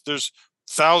there's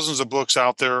thousands of books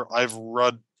out there. I've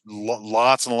read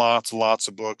lots and lots and lots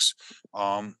of books.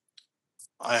 Um,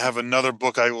 I have another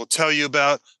book I will tell you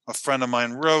about. A friend of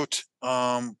mine wrote, but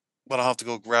I'll have to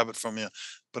go grab it from you.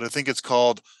 But I think it's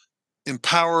called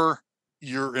Empower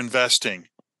Your Investing,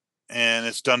 and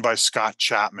it's done by Scott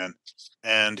Chapman.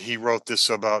 And he wrote this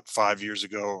about 5 years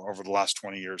ago, over the last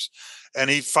 20 years. And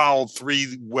he followed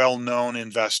 3 well-known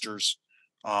investors,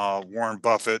 Warren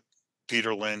Buffett,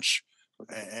 Peter Lynch,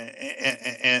 and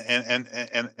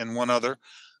one other,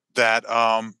 that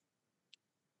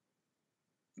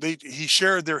he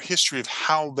shared their history of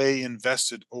how they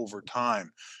invested over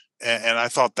time. And I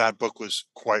thought that book was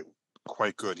quite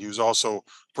good. He was also a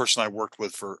person I worked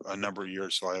with for a number of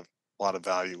years, so I have a lot of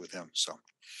value with him. So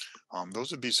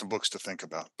those would be some books to think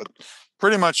about. But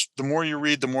pretty much, the more you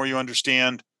read, the more you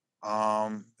understand.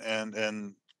 And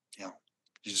you know,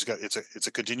 you just got it's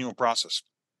a continual process.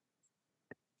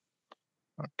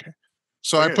 Okay.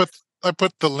 So I Okay.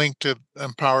 put the link to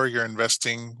Empower Your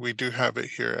Investing. We do have it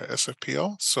here at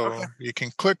SFPL, Okay. so you can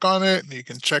click on it and you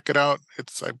can check it out.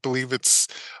 I believe it's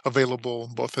available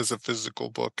both as a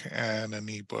physical book and an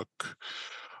ebook.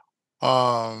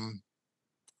 Um,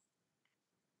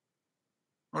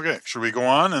 Okay. Should we go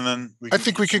on, and then we I can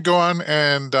think we answer? could go on,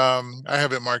 and I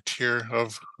have it marked here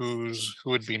of who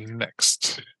would be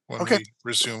next when Okay. we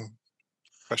resume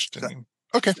questioning.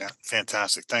 Okay. Yeah.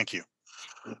 Fantastic. Thank you.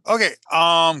 Okay.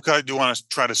 'Cause I do want to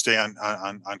try to stay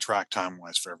on track time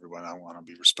wise for everyone. I want to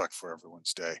be respectful for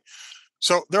everyone's day.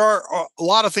 So there are a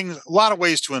lot of things, a lot of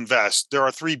ways to invest. There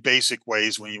are 3 basic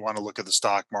ways when you want to look at the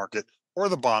stock market or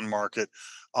the bond market.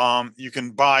 You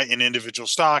can buy an individual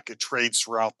stock; it trades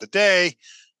throughout the day.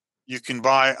 You can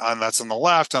buy on that's on the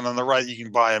left, and on the right, you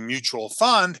can buy a mutual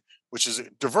fund, which is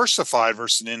diversified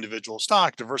versus an individual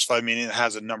stock. Diversified meaning it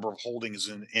has a number of holdings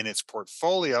in its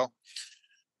portfolio,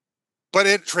 but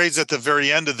it trades at the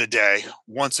very end of the day,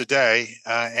 once a day,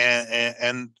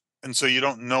 and so you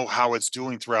don't know how it's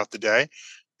doing throughout the day.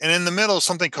 And in the middle is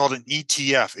something called an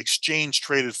ETF, exchange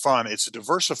traded fund. It's a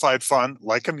diversified fund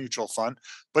like a mutual fund,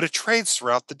 but it trades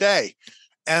throughout the day.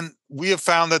 And we have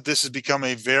found that this has become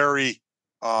a very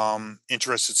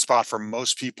interested spot for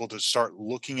most people to start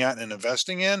looking at and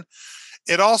investing in.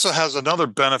 It also has another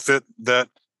benefit that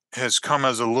has come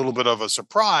as a little bit of a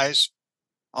surprise.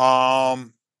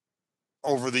 Um,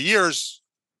 Over the years,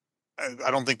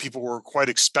 I don't think people were quite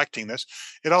expecting this.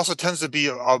 It also tends to be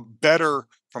a better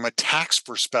from a tax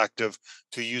perspective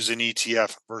to use an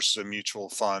ETF versus a mutual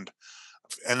fund,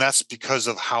 and that's because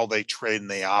of how they trade and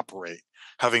they operate.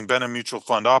 Having been a mutual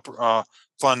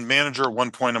fund manager at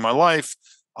one point in my life,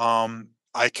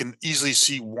 I can easily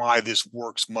see why this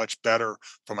works much better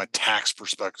from a tax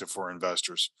perspective for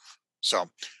investors. So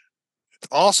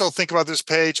also think about this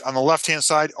page on the left hand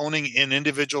side, owning in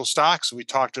individual stocks. We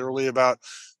talked earlier about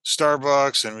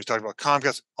Starbucks and we talked about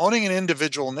Comcast. Owning an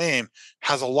individual name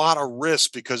has a lot of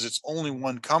risk because it's only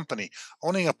one company.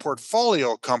 Owning a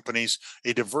portfolio of companies,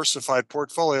 a diversified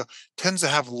portfolio, tends to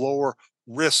have lower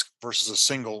risk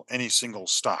versus any single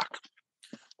stock.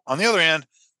 On the other hand,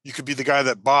 you could be the guy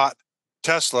that bought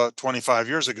Tesla 25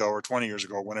 years ago or 20 years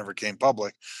ago, whenever it came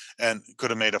public, and could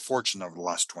have made a fortune over the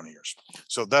last 20 years.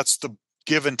 So that's the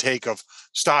give and take of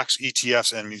stocks,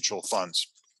 ETFs, and mutual funds.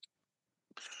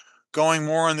 Going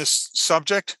more on this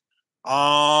subject,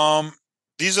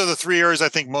 these are the 3 areas I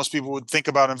think most people would think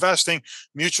about investing.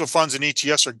 Mutual funds and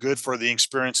ETFs are good for the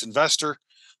experienced investor.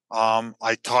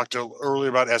 I talked earlier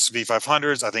about S&P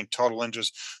 500s. I think total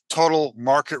interest, total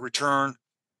market return,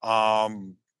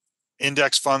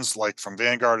 index funds like from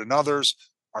Vanguard and others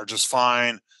are just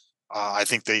fine. I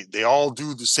think they all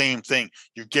do the same thing.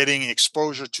 You're getting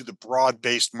exposure to the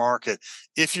broad-based market.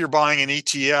 If you're buying an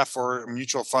ETF or a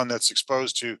mutual fund that's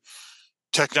exposed to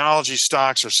technology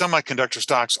stocks or semiconductor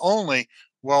stocks only,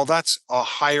 well, that's a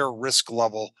higher risk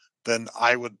level then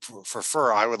I would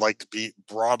prefer, I would like to be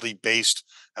broadly based,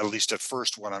 at least at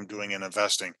first, when I'm doing in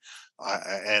investing.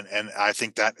 And I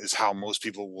think that is how most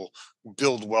people will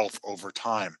build wealth over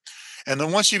time. And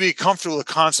then once you be comfortable with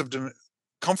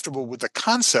the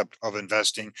concept of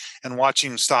investing and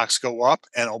watching stocks go up,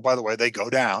 and oh, by the way, they go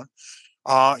down,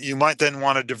 you might then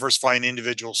want to diversify in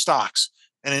individual stocks.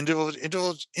 And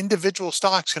individual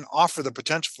stocks can offer the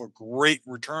potential for great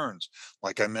returns.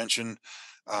 Like I mentioned,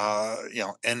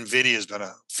 Nvidia has been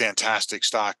a fantastic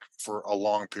stock for a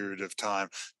long period of time.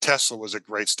 Tesla was a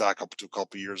great stock up to a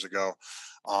couple of years ago.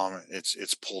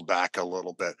 It's pulled back a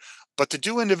little bit, but to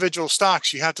do individual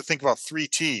stocks, you have to think about three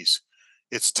T's.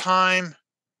 It's time,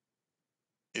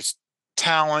 it's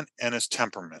talent, and it's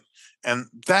temperament. And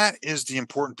that is the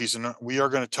important piece. And we are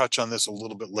going to touch on this a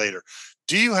little bit later.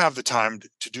 Do you have the time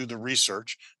to do the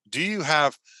research? Do you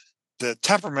have the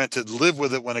temperament to live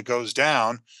with it when it goes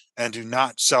down and do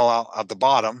not sell out at the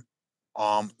bottom?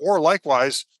 Or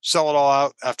likewise, sell it all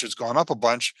out after it's gone up a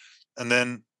bunch and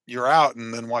then you're out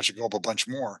and then watch it go up a bunch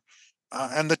more.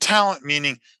 And the talent,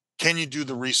 meaning, can you do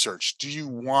the research? Do you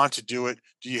want to do it?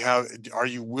 Are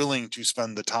you willing to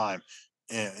spend the time?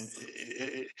 And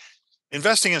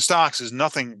investing in stocks is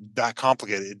nothing that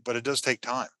complicated, but it does take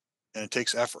time and it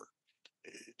takes effort.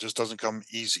 It just doesn't come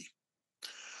easy.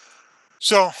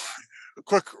 So, a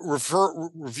quick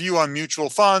review on mutual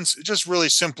funds. Just really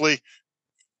simply,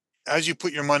 as you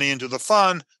put your money into the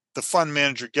fund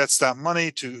manager gets that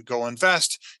money to go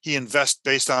invest. He invests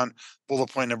based on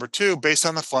bullet point number 2, based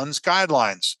on the fund's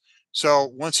guidelines. So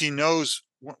once he knows,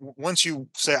 once you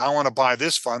say, I want to buy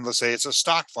this fund, let's say it's a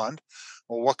stock fund.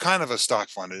 Well, what kind of a stock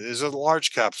fund? Is it a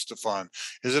large cap fund?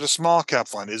 Is it a small cap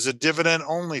fund? Is it a dividend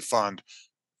only fund?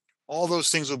 All those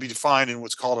things will be defined in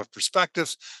what's called a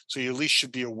prospectus. So you at least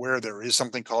should be aware there is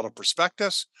something called a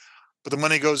prospectus. But the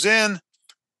money goes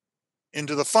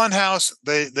into the fund house.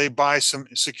 They buy some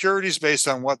securities based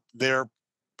on what their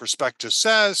prospectus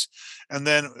says, and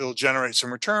then it'll generate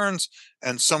some returns,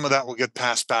 and some of that will get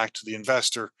passed back to the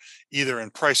investor, either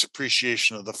in price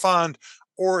appreciation of the fund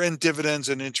or in dividends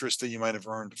and interest that you might have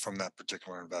earned from that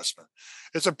particular investment.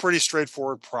 It's a pretty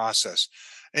straightforward process.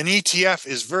 An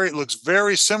ETF looks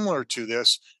very similar to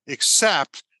this,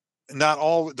 except not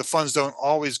all the funds don't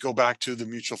always go back to the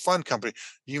mutual fund company.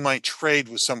 You might trade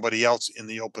with somebody else in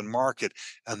the open market,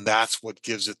 and that's what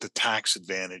gives it the tax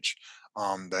advantage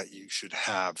that you should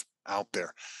have out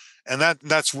there. And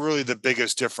that's really the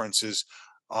biggest difference is,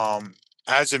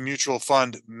 as a mutual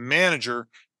fund manager,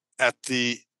 at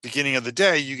the beginning of the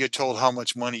day, you get told how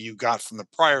much money you got from the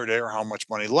prior day or how much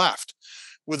money left.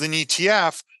 With an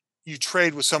ETF, you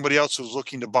trade with somebody else who's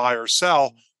looking to buy or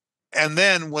sell. And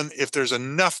then if there's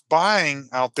enough buying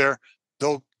out there,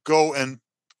 they'll go and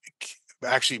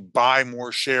actually buy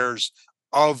more shares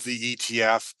of the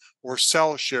ETF or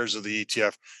sell shares of the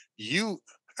ETF. You,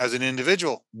 as an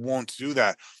individual, won't do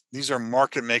that. These are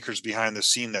market makers behind the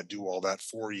scene that do all that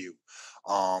for you.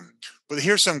 But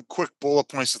here's some quick bullet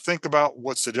points to think about.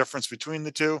 What's the difference between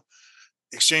the two?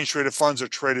 Exchange traded funds are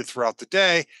traded throughout the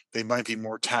day. They might be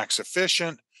more tax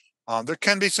efficient. There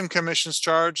can be some commissions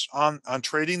charged on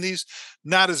trading these,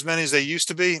 not as many as they used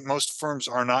to be. Most firms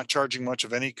are not charging much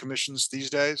of any commissions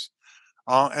these days,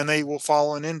 and they will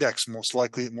follow an index more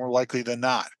likely than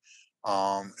not,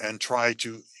 and try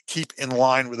to keep in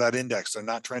line with that index. They're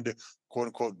not trying to quote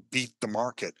unquote beat the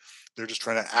market. They're just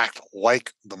trying to act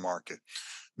like the market.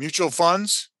 Mutual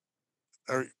funds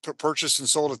are purchased and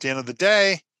sold at the end of the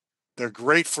day. They're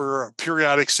great for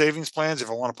periodic savings plans. If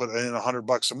I want to put in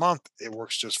 $100 a month, it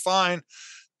works just fine.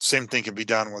 Same thing can be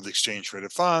done with exchange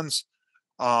traded funds.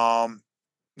 There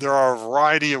are a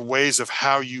variety of ways of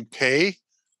how you pay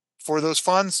for those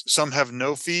funds. Some have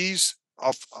no fees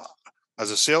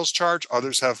as a sales charge.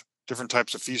 Others have different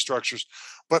types of fee structures.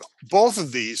 But both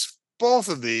of these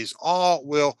all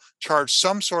will charge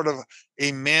some sort of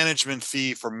a management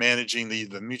fee for managing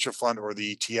the mutual fund or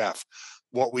the ETF.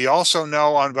 What we also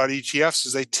know about ETFs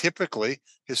is they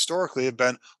historically have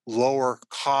been lower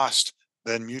cost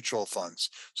than mutual funds.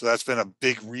 So that's been a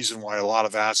big reason why a lot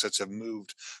of assets have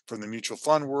moved from the mutual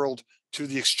fund world to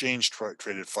the exchange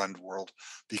traded fund world,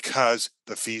 because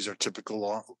the fees are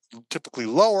typically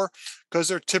lower, because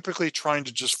they're typically trying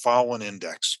to just follow an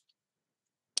index.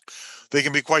 They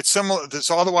can be quite similar.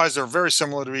 Otherwise, they're very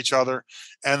similar to each other,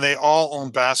 and they all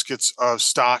own baskets of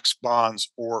stocks,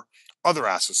 bonds, or other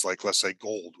assets like, let's say,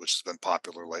 gold, which has been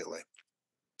popular lately.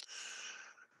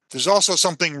 There's also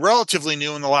something relatively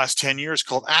new in the last 10 years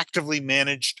called actively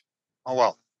managed. Oh,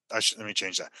 well, let me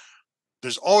change that.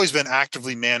 There's always been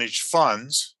actively managed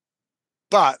funds,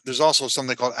 but there's also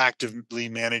something called actively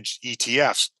managed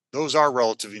ETFs. Those are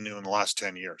relatively new in the last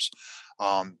 10 years.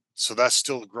 So that's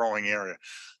still a growing area.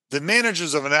 The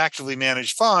managers of an actively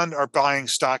managed fund are buying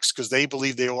stocks because they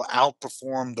believe they will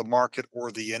outperform the market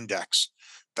or the index.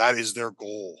 That is their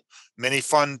goal. Many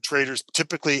fund traders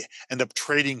typically end up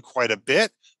trading quite a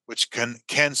bit, which can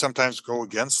sometimes go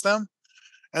against them.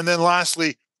 And then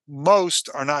lastly, most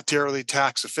are not terribly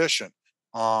tax efficient,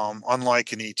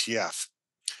 unlike an ETF.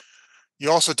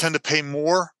 You also tend to pay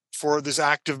more for this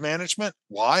active management.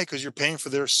 Why? Because you're paying for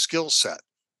their skill set.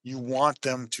 You want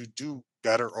them to do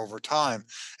better over time.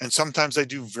 And sometimes they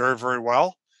do very, very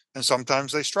well, and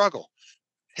sometimes they struggle.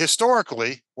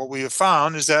 Historically, what we have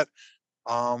found is that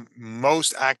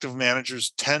most active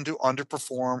managers tend to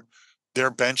underperform their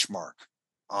benchmark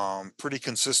pretty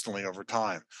consistently over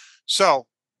time. So,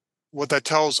 what that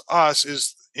tells us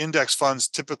is index funds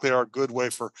typically are a good way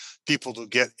for people to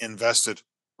get invested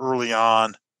early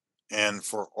on and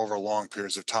for over long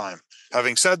periods of time.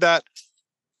 Having said that,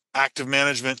 active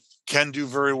management can do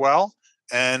very well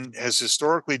and has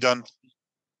historically done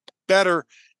better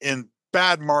in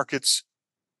bad markets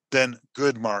than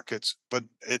good markets, but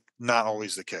it's not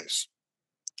always the case.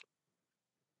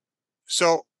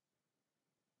 So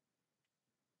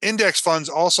index funds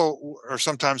also are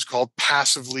sometimes called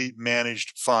passively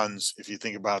managed funds, if you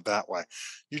think about it that way.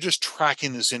 You're just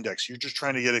tracking this index. You're just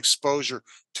trying to get exposure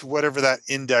to whatever that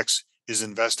index is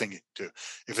investing to.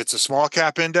 If it's a small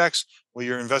cap index, well,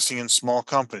 you're investing in small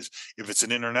companies. If it's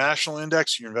an international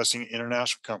index, you're investing in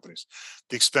international companies.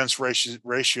 The expense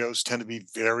ratios tend to be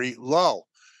very low.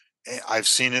 I've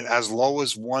seen it as low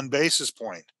as 1 basis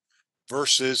point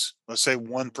versus, let's say,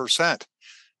 1%.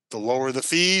 The lower the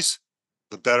fees,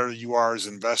 the better you are as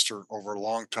an investor over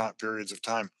long time periods of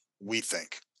time, we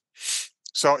think.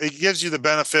 So it gives you the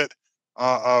benefit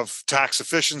of tax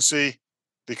efficiency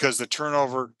because the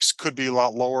turnover could be a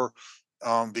lot lower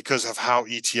because of how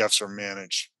ETFs are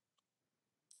managed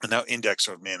and how index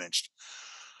are managed.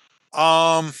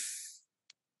 Um,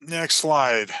 Next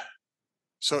slide.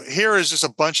 So here is just a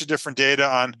bunch of different data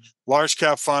on large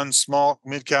cap funds, small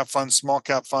mid cap funds, small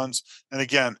cap funds. And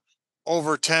again,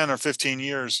 over 10 or 15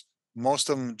 years, most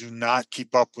of them do not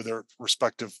keep up with their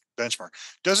respective benchmark.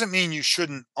 Doesn't mean you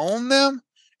shouldn't own them.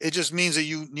 It just means that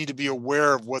you need to be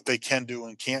aware of what they can do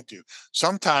and can't do.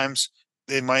 Sometimes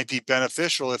they might be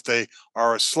beneficial if they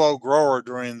are a slow grower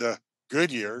during the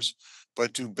good years,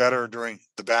 but do better during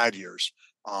the bad years.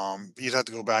 You'd have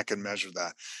to go back and measure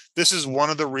that. This is one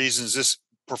of the reasons this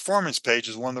performance page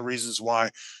is one of the reasons why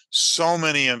so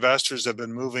many investors have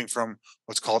been moving from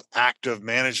what's called active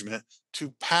management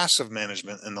to passive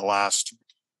management in the last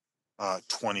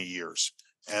 20 years.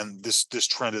 And this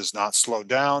trend has not slowed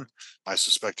down. I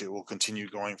suspect it will continue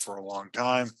going for a long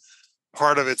time.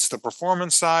 Part of it's the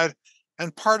performance side,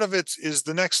 and part of it is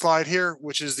the next slide here,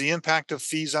 which is the impact of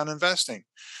fees on investing.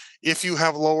 If you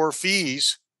have lower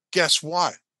fees, guess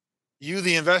what? You,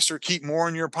 the investor, keep more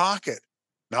in your pocket.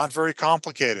 Not very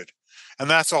complicated. And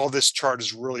that's all this chart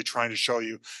is really trying to show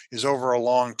you is over a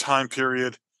long time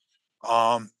period.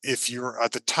 If you're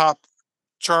at the top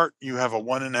chart, you have a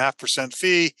 1.5%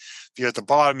 fee. If you're at the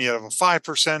bottom, you have a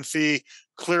 5% fee.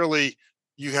 Clearly,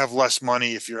 you have less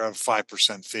money if you have a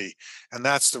 5% fee. And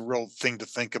that's the real thing to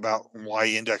think about why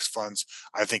index funds,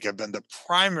 I think, have been the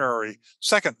primary,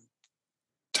 second,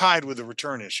 tied with the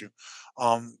return issue,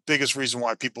 biggest reason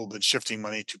why people have been shifting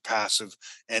money to passive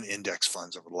and index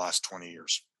funds over the last 20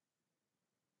 years.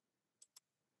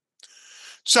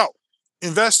 So,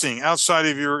 investing outside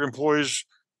of your employer's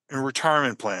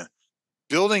retirement plan,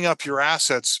 building up your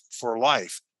assets for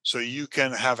life so you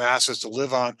can have assets to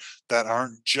live on that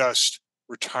aren't just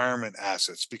retirement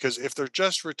assets. Because if they're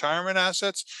just retirement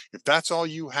assets, if that's all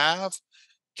you have,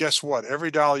 guess what?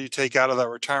 Every dollar you take out of that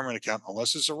retirement account,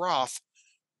 unless it's a Roth,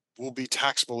 will be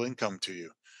taxable income to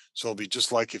you. So it'll be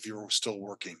just like if you're still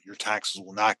working, your taxes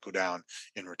will not go down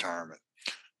in retirement.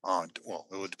 Well,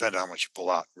 it would depend on how much you pull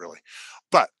out, really.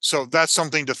 But so that's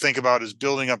something to think about is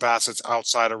building up assets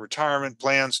outside of retirement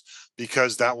plans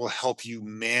because that will help you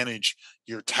manage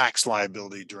your tax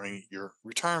liability during your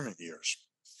retirement years.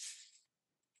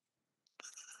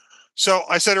 So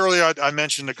I said earlier, I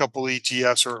mentioned a couple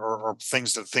ETFs or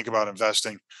things to think about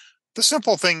investing. The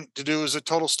simple thing to do is a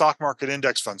total stock market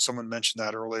index fund. Someone mentioned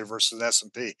that earlier versus an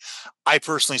S&P. I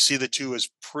personally see the two as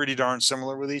pretty darn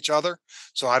similar with each other.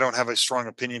 So I don't have a strong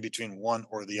opinion between one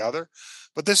or the other.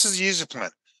 But this is the easy plan.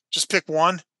 Just pick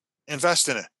one, invest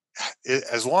in it.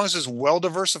 As long as it's well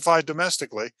diversified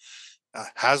domestically,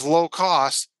 has low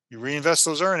cost, you reinvest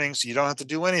those earnings. You don't have to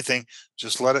do anything.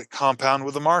 Just let it compound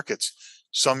with the markets.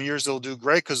 Some years they'll do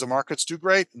great because the markets do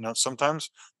great. Sometimes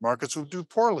markets will do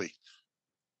poorly.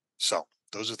 So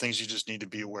Those are things you just need to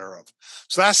be aware of.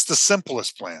 So that's the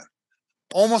simplest plan.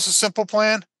 Almost a simple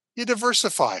plan. You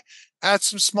diversify, add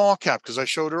some small cap, because I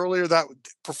showed earlier that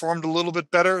performed a little bit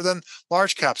better than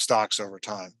large cap stocks over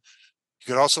time.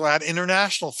 You could also add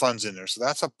international funds in there. So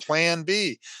that's a plan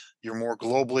B. You're more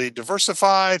globally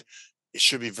diversified. It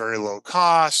should be very low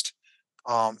cost.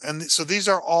 And so these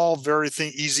are all very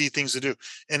easy things to do.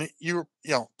 And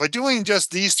by doing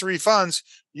just these three funds,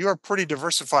 you are pretty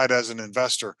diversified as an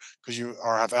investor, because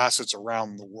have assets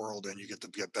around the world, and you get to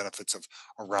get benefits of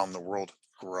around the world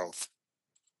growth.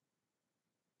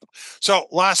 So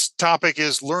last topic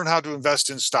is learn how to invest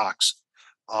in stocks.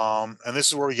 And this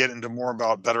is where we get into more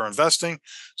about better investing.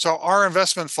 So our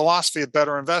investment philosophy at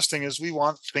Better Investing is we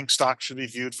think stocks should be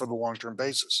viewed for the long-term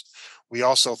basis. We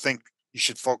also think you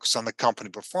should focus on the company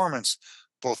performance,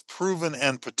 both proven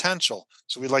and potential.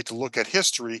 So we like to look at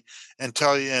history and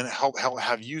tell you and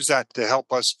have used that to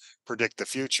help us predict the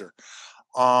future.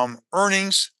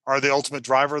 Earnings are the ultimate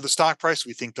driver of the stock price.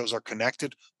 We think those are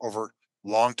connected over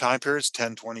long time periods,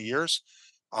 10, 20 years,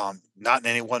 not in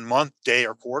any one month, day,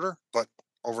 or quarter, but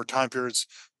over time periods,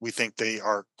 we think they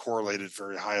are correlated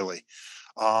very highly.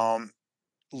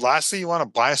 Lastly, you want to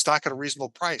buy a stock at a reasonable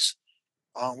price.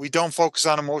 We don't focus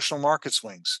on emotional market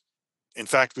swings. In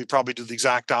fact, we probably do the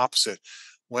exact opposite.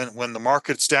 When the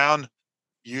market's down,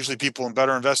 usually people in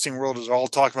Better Investing world is all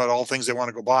talking about all things they want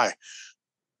to go buy.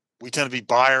 We tend to be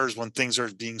buyers when things are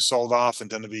being sold off, and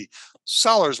tend to be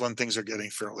sellers when things are getting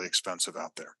fairly expensive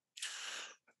out there.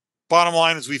 Bottom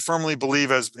line is we firmly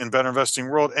believe, as in Better Investing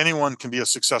world, anyone can be a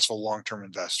successful long-term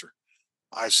investor.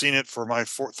 I've seen it for my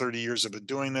 30 years I've been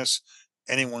doing this.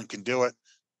 Anyone can do it.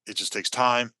 It just takes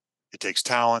time, it takes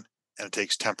talent, and it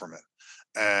takes temperament.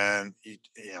 And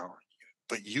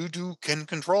but you can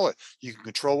control it. You can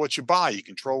control what you buy. You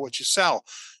control what you sell.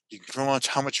 You can control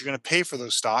how much you're going to pay for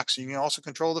those stocks. You can also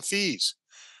control the fees.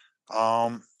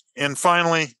 And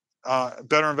finally,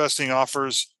 Better Investing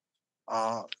offers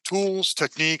tools,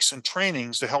 techniques, and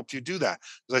trainings to help you do that.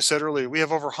 As I said earlier, we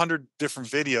have over 100 different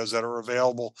videos that are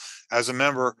available as a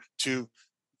member to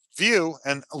view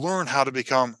and learn how to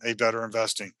become a better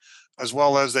investing, as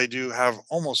well as they do have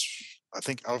almost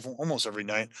every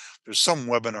night, there's some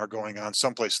webinar going on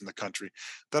someplace in the country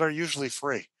that are usually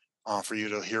free for you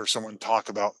to hear someone talk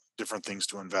about different things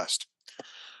to invest.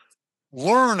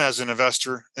 Learn as an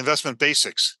investor investment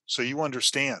basics so you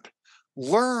understand.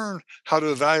 Learn how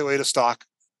to evaluate a stock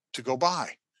to go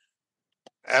buy,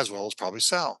 as well as probably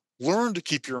sell. Learn to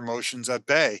keep your emotions at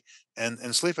bay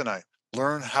and sleep at night.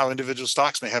 Learn how individual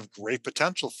stocks may have great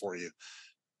potential for you.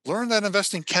 Learn that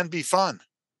investing can be fun.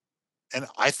 And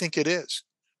I think it is.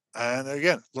 And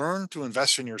again, learn to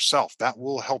invest in yourself. That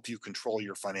will help you control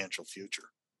your financial future.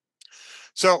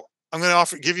 So I'm going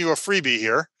to give you a freebie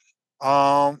here.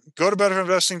 Go to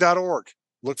betterinvesting.org.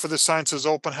 Look for the sign that says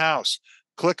open house.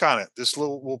 Click on it. This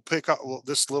little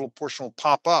portion will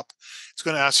pop up. It's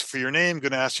going to ask you for your name,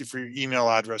 going to ask you for your email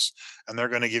address, and they're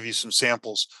going to give you some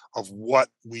samples of what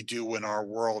we do in our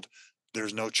world.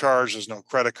 There's no charge. There's no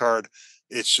credit card.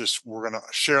 It's just, we're going to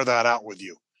share that out with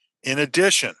you. In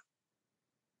addition,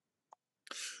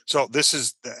 so this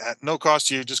is at no cost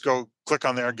to you. Just go click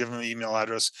on there, give them an email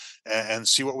address, and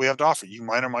see what we have to offer. You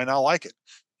might or might not like it.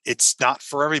 It's not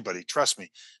for everybody. Trust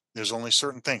me. There's only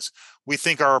certain things. We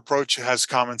think our approach has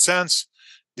common sense.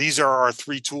 These are our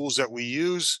three tools that we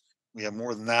use. We have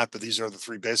more than that, but these are the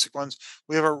three basic ones.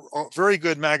 We have a very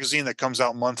good magazine that comes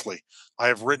out monthly. I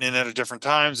have written in it at different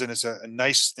times, and it's a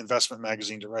nice investment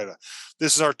magazine to write a.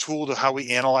 This is our tool to how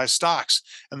we analyze stocks.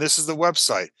 And this is the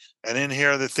website. And in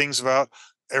here, the things about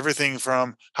everything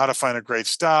from how to find a great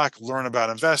stock, learn about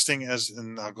investing,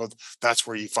 that's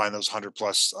where you find those 100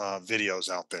 plus videos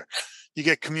out there. You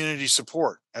get community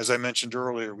support. As I mentioned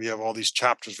earlier, we have all these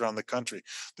chapters around the country.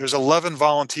 There's 11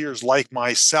 volunteers like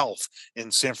myself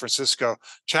in San Francisco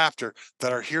chapter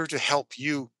that are here to help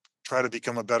you try to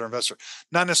become a better investor.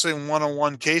 Not necessarily in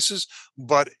one-on-one cases,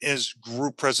 but as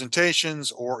group presentations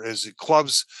or as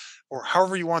clubs or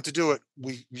however you want to do it,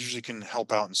 we usually can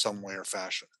help out in some way or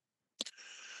fashion.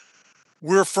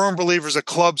 We're firm believers that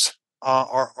clubs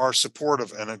are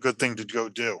supportive and a good thing to go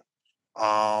do.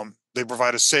 They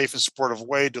provide a safe and supportive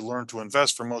way to learn to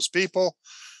invest for most people.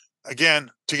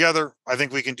 Again, together, I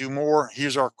think we can do more.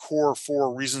 Here's our core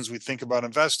 4 reasons we think about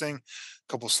investing. A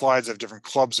couple of slides of different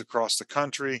clubs across the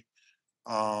country.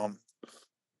 And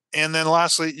then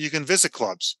lastly, you can visit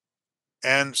clubs.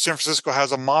 And San Francisco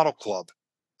has a model club.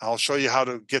 I'll show you how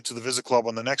to get to the visit club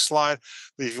on the next slide.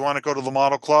 But if you want to go to the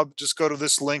model club, just go to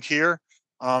this link here,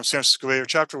 San Francisco Bay Area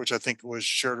chapter, which I think was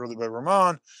shared earlier by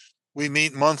Ramon. We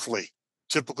meet monthly,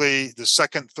 typically the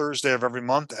second Thursday of every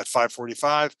month at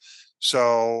 5:45.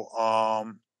 So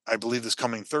I believe this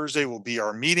coming Thursday will be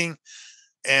our meeting,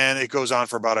 and it goes on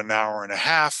for about an hour and a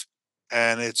half.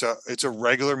 And it's a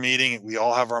regular meeting. We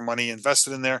all have our money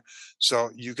invested in there, so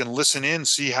you can listen in,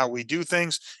 see how we do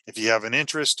things. If you have an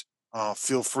interest,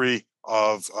 feel free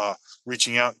of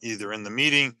reaching out either in the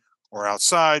meeting or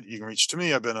outside. You can reach to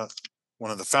me. I've been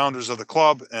one of the founders of the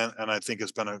club, and I think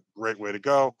it's been a great way to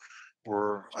go.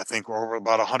 I think we're over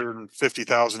about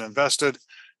 150,000 invested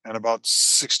and about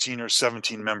 16 or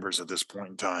 17 members at this point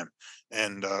in time.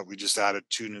 And we just added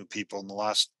 2 new people in the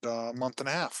last month and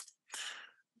a half.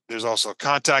 There's also a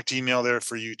contact email there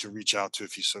for you to reach out to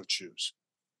if you so choose.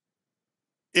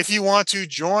 If you want to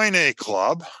join a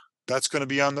club, that's going to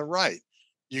be on the right.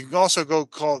 You can also go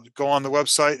on the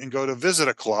website and go to visit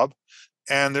a club.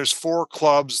 And there's 4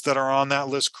 clubs that are on that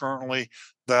list currently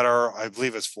that are, I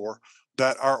believe it's 4,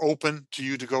 that are open to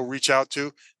you to go reach out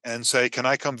to and say, can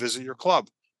I come visit your club?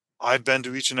 I've been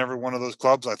to each and every one of those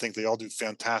clubs. I think they all do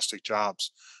fantastic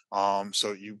jobs.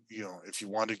 So if you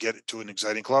want to get to an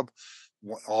exciting club,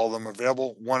 all of them are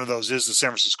available. One of those is the San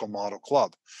Francisco Model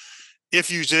Club. If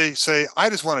you say,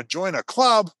 I just want to join a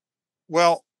club,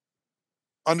 well,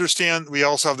 understand we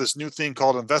also have this new thing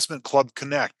called Investment Club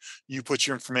Connect. You put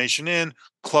your information in,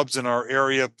 clubs in our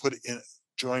area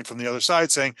join from the other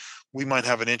side saying we might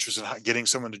have an interest in getting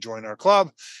someone to join our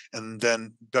club, and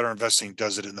then Better Investing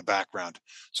does it in the background.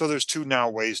 So there's 2 now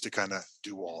ways to kind of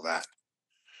do all that.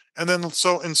 And then,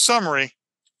 so in summary,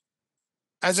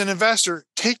 as an investor,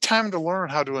 take time to learn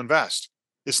how to invest.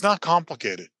 It's not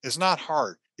complicated. It's not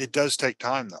hard. It does take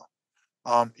time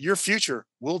though. Your future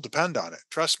will depend on it.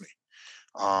 Trust me.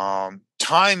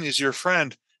 Time is your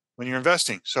friend when you're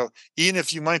investing. So even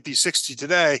if you might be 60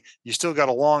 today, you still got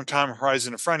a long time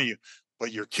horizon in front of you,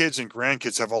 but your kids and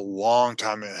grandkids have a long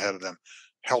time ahead of them.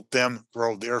 Help them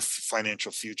grow their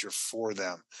financial future for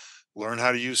them. Learn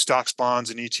how to use stocks,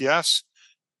 bonds, and ETFs.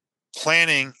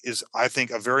 Planning is, I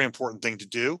think, a very important thing to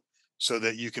do so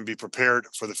that you can be prepared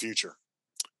for the future.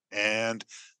 And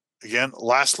again,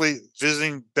 lastly,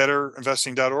 visiting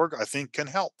betterinvesting.org, I think, can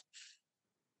help.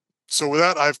 So with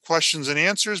that, I have questions and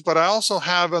answers, but I also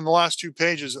have on the last 2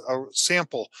 pages a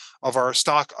sample of a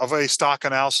stock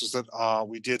analysis that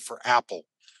we did for Apple.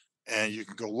 And you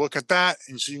can go look at that,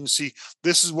 and so you can see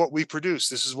this is what we produce.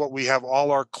 This is what we have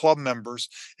all our club members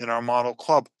in our model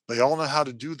club. They all know how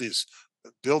to do this,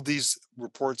 build these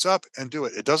reports up and do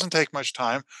it. It doesn't take much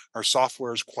time. Our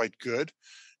software is quite good,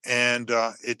 and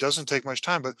it doesn't take much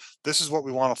time, but this is what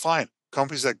we want to find: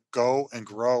 companies that go and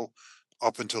grow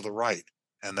up until the right.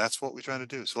 And that's what we're trying to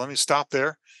do. So let me stop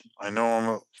there. I know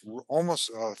I'm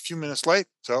almost a few minutes late.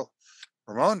 So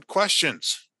Ramon,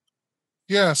 questions?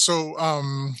 Yeah, so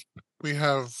we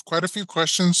have quite a few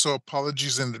questions, so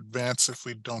apologies in advance if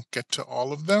we don't get to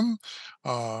all of them.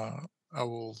 I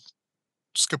will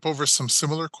skip over some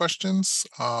similar questions.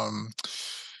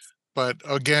 But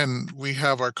again, we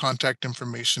have our contact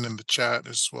information in the chat,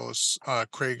 as well as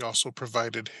Craig also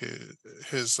provided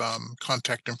his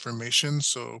contact information.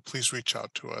 So please reach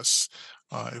out to us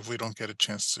if we don't get a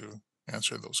chance to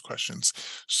answer those questions.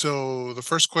 So the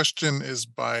first question is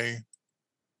by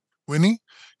Winnie.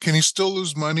 Can you still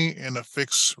lose money in a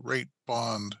fixed rate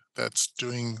bond that's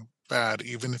doing bad,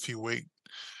 even if you wait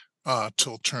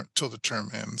till the term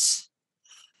ends?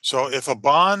 So if a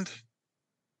bond,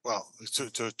 well,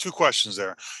 2 questions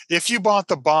there. If you bought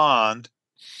the bond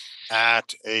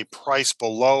at a price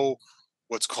below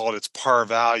what's called its par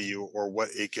value, or what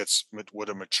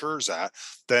it matures at,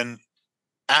 then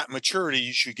at maturity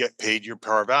you should get paid your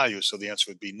par value. So the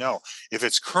answer would be no. If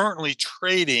it's currently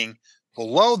trading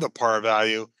below the par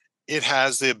value, it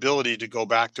has the ability to go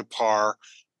back to par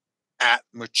at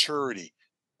maturity,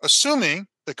 assuming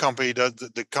the company or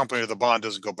the bond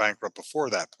doesn't go bankrupt before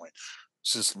that point.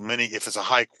 Since if it's a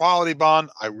high quality bond,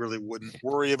 I really wouldn't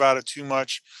worry about it too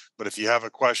much. But if you have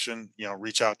a question,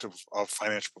 reach out to a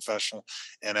financial professional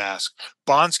and ask.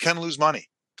 Bonds can lose money.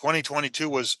 2022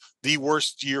 was the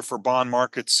worst year for bond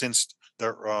markets since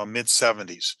the mid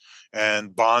 70s,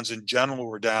 and bonds in general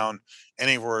were down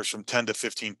anywhere from 10 to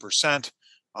 15%.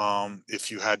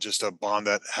 If you had just a bond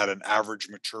that had an average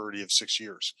maturity of 6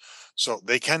 years. So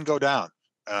they can go down.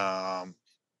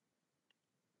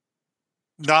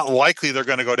 Not likely they're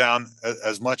going to go down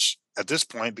as much at this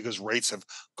point because rates have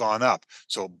gone up.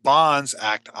 So bonds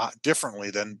act differently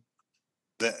than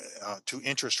to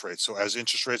interest rates. So as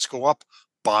interest rates go up,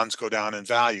 bonds go down in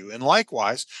value. And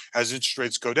likewise, as interest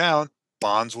rates go down,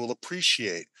 bonds will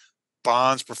appreciate.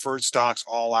 Bonds, preferred stocks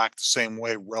all act the same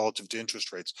way relative to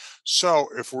interest rates. So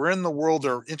if we're in the world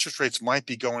where interest rates might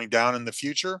be going down in the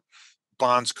future,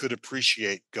 bonds could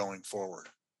appreciate going forward.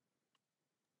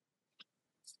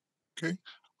 Okay.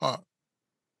 Uh,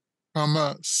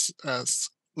 as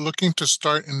looking to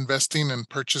start investing and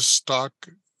purchase stock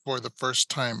for the first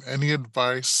time, any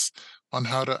advice on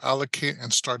how to allocate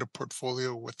and start a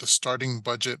portfolio with a starting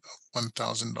budget of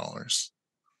 $1,000?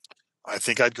 I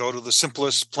think I'd go to the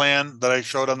simplest plan that I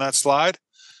showed on that slide.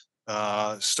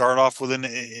 Start off with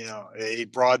a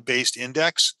broad-based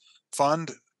index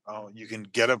fund. You can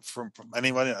get it from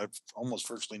anybody at almost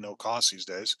virtually no cost these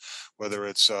days, whether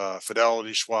it's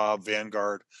Fidelity, Schwab,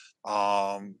 Vanguard,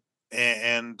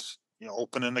 and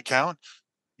open an account.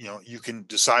 You can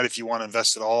decide if you want to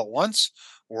invest it all at once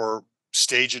or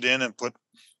stage it in and put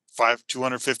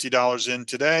 $250 in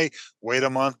today, wait a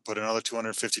month, put another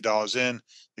 $250 in,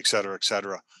 et cetera, et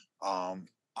cetera.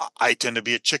 I tend to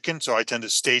be a chicken, so I tend to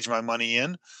stage my money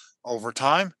in over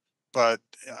time. But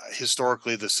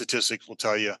historically, the statistics will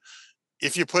tell you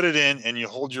if you put it in and you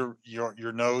hold your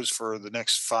nose for the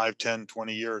next 5, 10,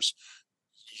 20 years,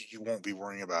 you won't be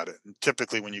worrying about it. And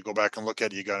typically, when you go back and look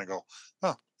at it, you got to go,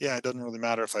 oh, yeah, it doesn't really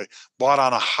matter if I bought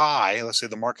on a high. Let's say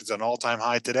the market's at an all time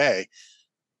high today.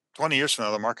 20 years from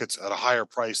now, the market's at a higher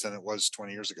price than it was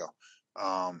 20 years ago.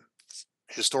 Um,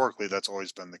 Historically, that's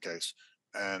always been the case.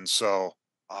 And so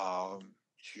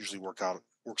usually works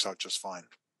out just fine.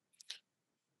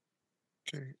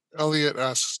 Okay. Elliot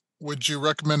asks, would you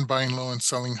recommend buying low and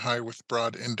selling high with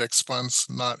broad index funds,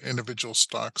 not individual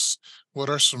stocks? What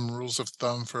are some rules of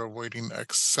thumb for avoiding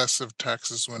excessive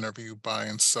taxes whenever you buy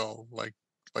and sell like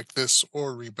this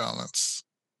or rebalance?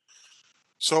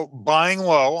 So buying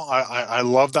low, I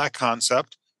love that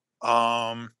concept.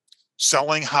 Um,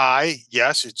 Selling high,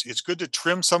 yes, it's good to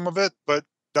trim some of it, but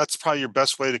that's probably your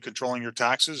best way to controlling your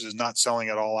taxes is not selling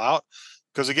it all out.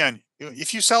 Because again,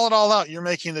 if you sell it all out, you're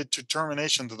making the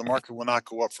determination that the market will not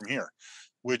go up from here,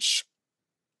 which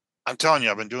I'm telling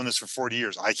you, I've been doing this for 40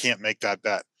 years. I can't make that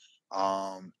bet.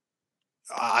 Um,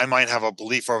 I might have a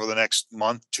belief over the next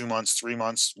month, 2 months, 3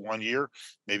 months, 1 year.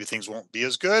 Maybe things won't be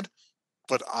as good,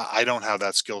 but I don't have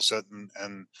that skill set,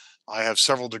 and I have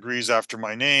several degrees after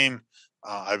my name.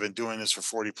 I've been doing this for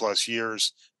 40 plus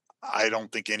years. I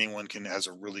don't think anyone can has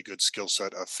a really good skill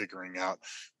set of figuring out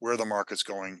where the market's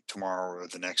going tomorrow or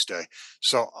the next day.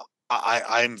 So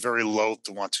I'm very loath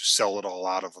to want to sell it all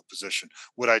out of a position.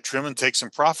 Would I trim and take some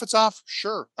profits off?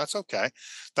 Sure, that's okay.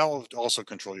 That will also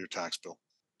control your tax bill.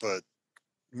 But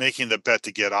making the bet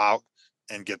to get out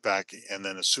and get back, and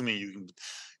then assuming you can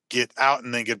get out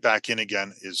and then get back in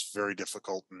again is very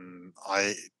difficult. And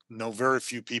I know very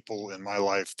few people in my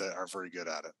life that are very good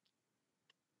at it.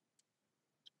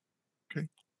 Okay.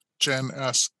 Jen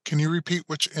asks, can you repeat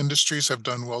which industries have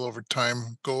done well over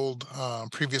time? Gold,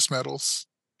 previous metals?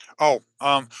 Oh,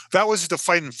 that was to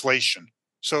fight inflation.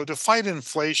 So to fight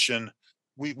inflation,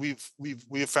 we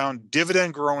have found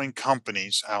dividend growing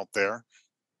companies out there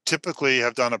typically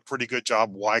have done a pretty good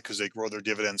job. Why? Because they grow their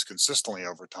dividends consistently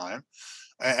over time.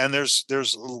 And there's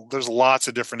lots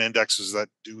of different indexes that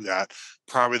do that.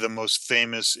 Probably the most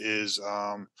famous is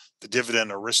the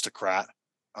Dividend Aristocrat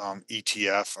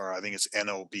ETF, or I think it's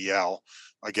NOBL.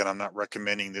 Again, I'm not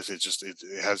recommending this. It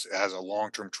has a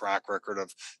long-term track record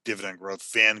of dividend growth.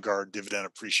 Vanguard Dividend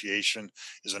Appreciation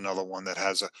is another one that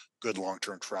has a good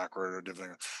long-term track record of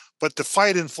dividend. But to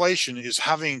fight inflation is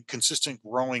having consistent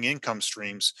growing income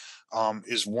streams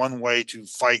is one way to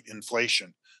fight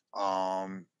inflation.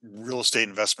 Real estate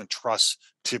investment trusts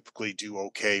typically do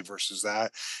okay versus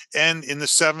that. And in the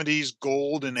 70s,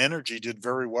 gold and energy did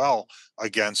very well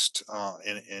against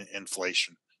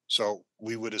inflation. So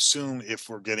we would assume if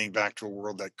we're getting back to a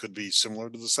world that could be similar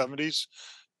to the 70s,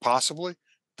 possibly,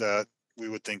 that we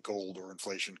would think gold or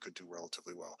inflation could do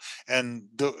relatively well. And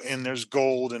there's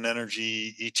gold and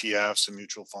energy ETFs and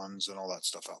mutual funds and all that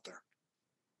stuff out there.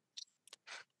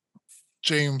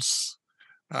 James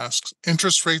asks,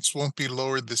 interest rates won't be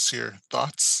lowered this year.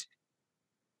 Thoughts?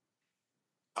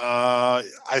 I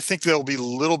think they'll be a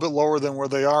little bit lower than where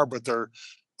they are, but they're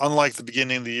unlike the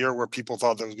beginning of the year where people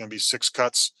thought there was going to be 6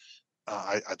 cuts.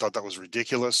 I thought that was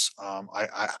ridiculous.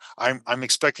 I'm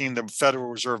expecting the Federal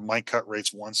Reserve might cut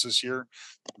rates once this year,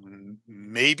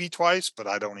 maybe twice, but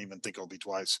I don't even think it'll be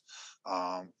twice.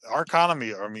 Our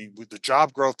economy, I mean, with the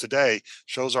job growth today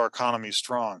shows our economy is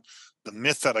strong. The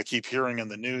myth that I keep hearing in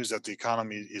the news that the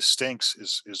economy is stinks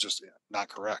is just not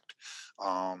correct.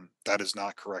 That is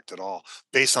not correct at all.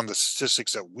 Based on the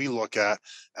statistics that we look at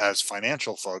as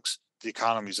financial folks, the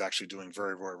economy is actually doing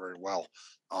very, very, very well.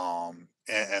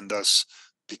 And thus,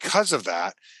 because of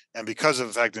that, and because of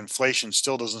the fact inflation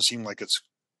still doesn't seem like it's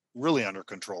really under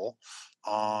control,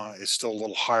 it's still a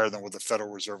little higher than what the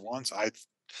Federal Reserve wants.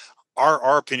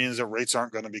 Our opinion is that rates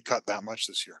aren't going to be cut that much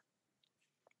this year.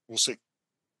 We'll see.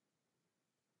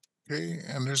 Okay,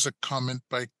 and there's a comment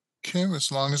by Kim,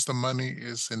 as long as the money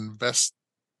is invest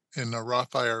in a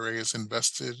Roth IRA is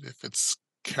invested, if it's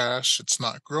cash, it's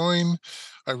not growing.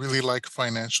 I really like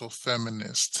Financial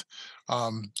Feminist.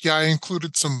 Yeah, I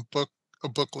included a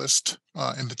book list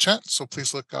in the chat, so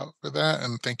please look out for that.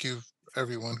 And thank you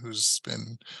everyone who's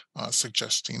been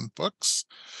suggesting books.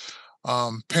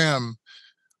 Pam,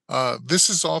 this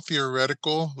is all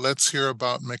theoretical. Let's hear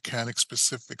about mechanic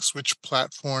specifics. Which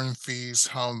platform fees,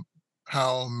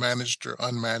 how managed or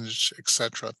unmanaged,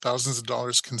 etc. Thousands of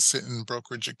dollars can sit in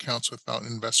brokerage accounts without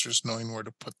investors knowing where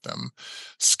to put them.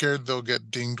 Scared they'll get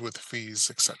dinged with fees,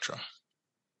 etc.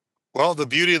 Well, the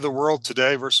beauty of the world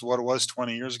today versus what it was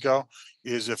 20 years ago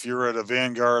is if you're at a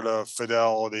Vanguard, a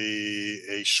Fidelity,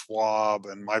 a Schwab,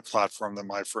 and my platform that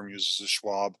my firm uses is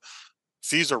Schwab,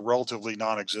 fees are relatively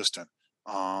non-existent.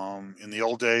 In the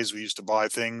old days, we used to buy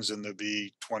things and there'd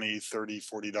be 20, 30,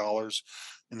 $40.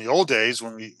 In the old days,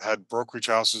 when we had brokerage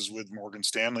houses with Morgan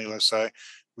Stanley, let's say,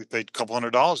 we paid a couple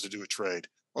 $100 to do a trade.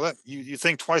 Well, you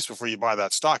think twice before you buy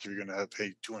that stock if you're going to have to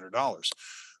pay $200.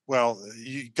 Well,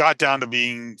 you got down to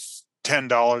being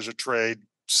 $10 a trade,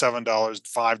 $7,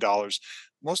 $5.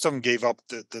 Most of them gave up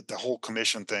the whole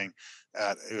commission thing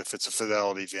at if it's a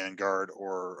Fidelity, Vanguard,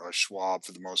 or a Schwab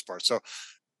for the most part. So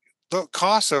the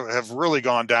costs have really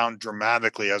gone down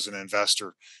dramatically as an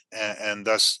investor, and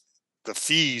thus the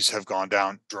fees have gone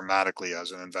down dramatically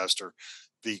as an investor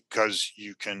because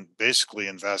you can basically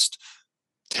invest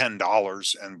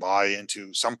 $10 and buy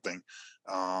into something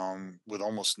with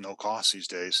almost no cost these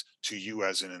days to you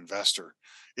as an investor.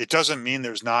 It doesn't mean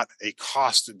there's not a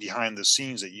cost behind the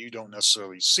scenes that you don't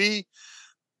necessarily see,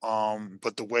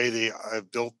 but the way they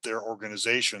have built their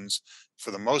organizations,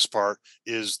 for the most part,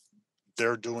 is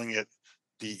they're doing it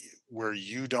the where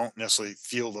you don't necessarily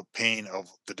feel the pain of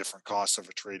the different costs of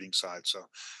a trading side. So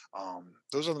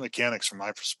those are the mechanics from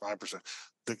my perspective.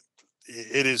 The,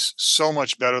 it is so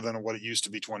much better than what it used to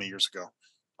be 20 years ago.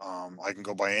 I can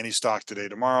go buy any stock today,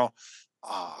 tomorrow.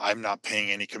 I'm not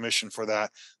paying any commission for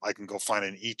that. I can go find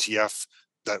an ETF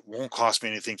that won't cost me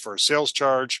anything for a sales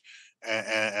charge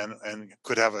and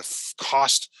could have a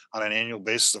cost on an annual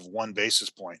basis of 1 basis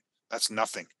point. That's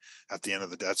nothing at the end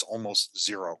of the day. That's almost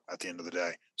zero at the end of the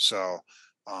day. So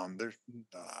there,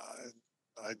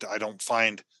 I don't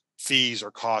find fees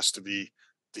or costs to be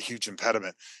the huge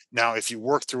impediment. Now, if you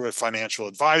work through a financial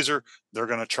advisor, they're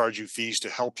going to charge you fees to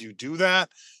help you do that.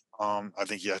 I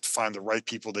think you have to find the right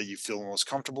people that you feel most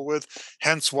comfortable with.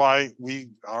 Hence why we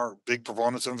are big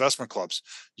proponents of investment clubs.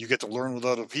 You get to learn with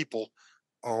other people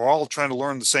are all trying to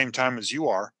learn the same time as you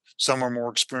are. Some are more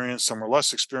experienced, some are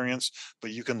less experienced, but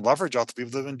you can leverage out the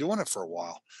people that have been doing it for a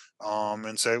while,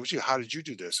 and say, well, gee, how did you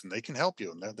do this? And they can help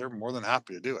you, and they're more than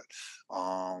happy to do it.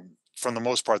 From the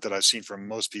most part that I've seen from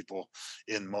most people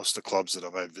in most of the clubs that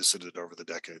I've visited over the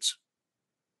decades.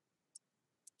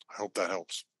 I hope that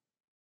helps.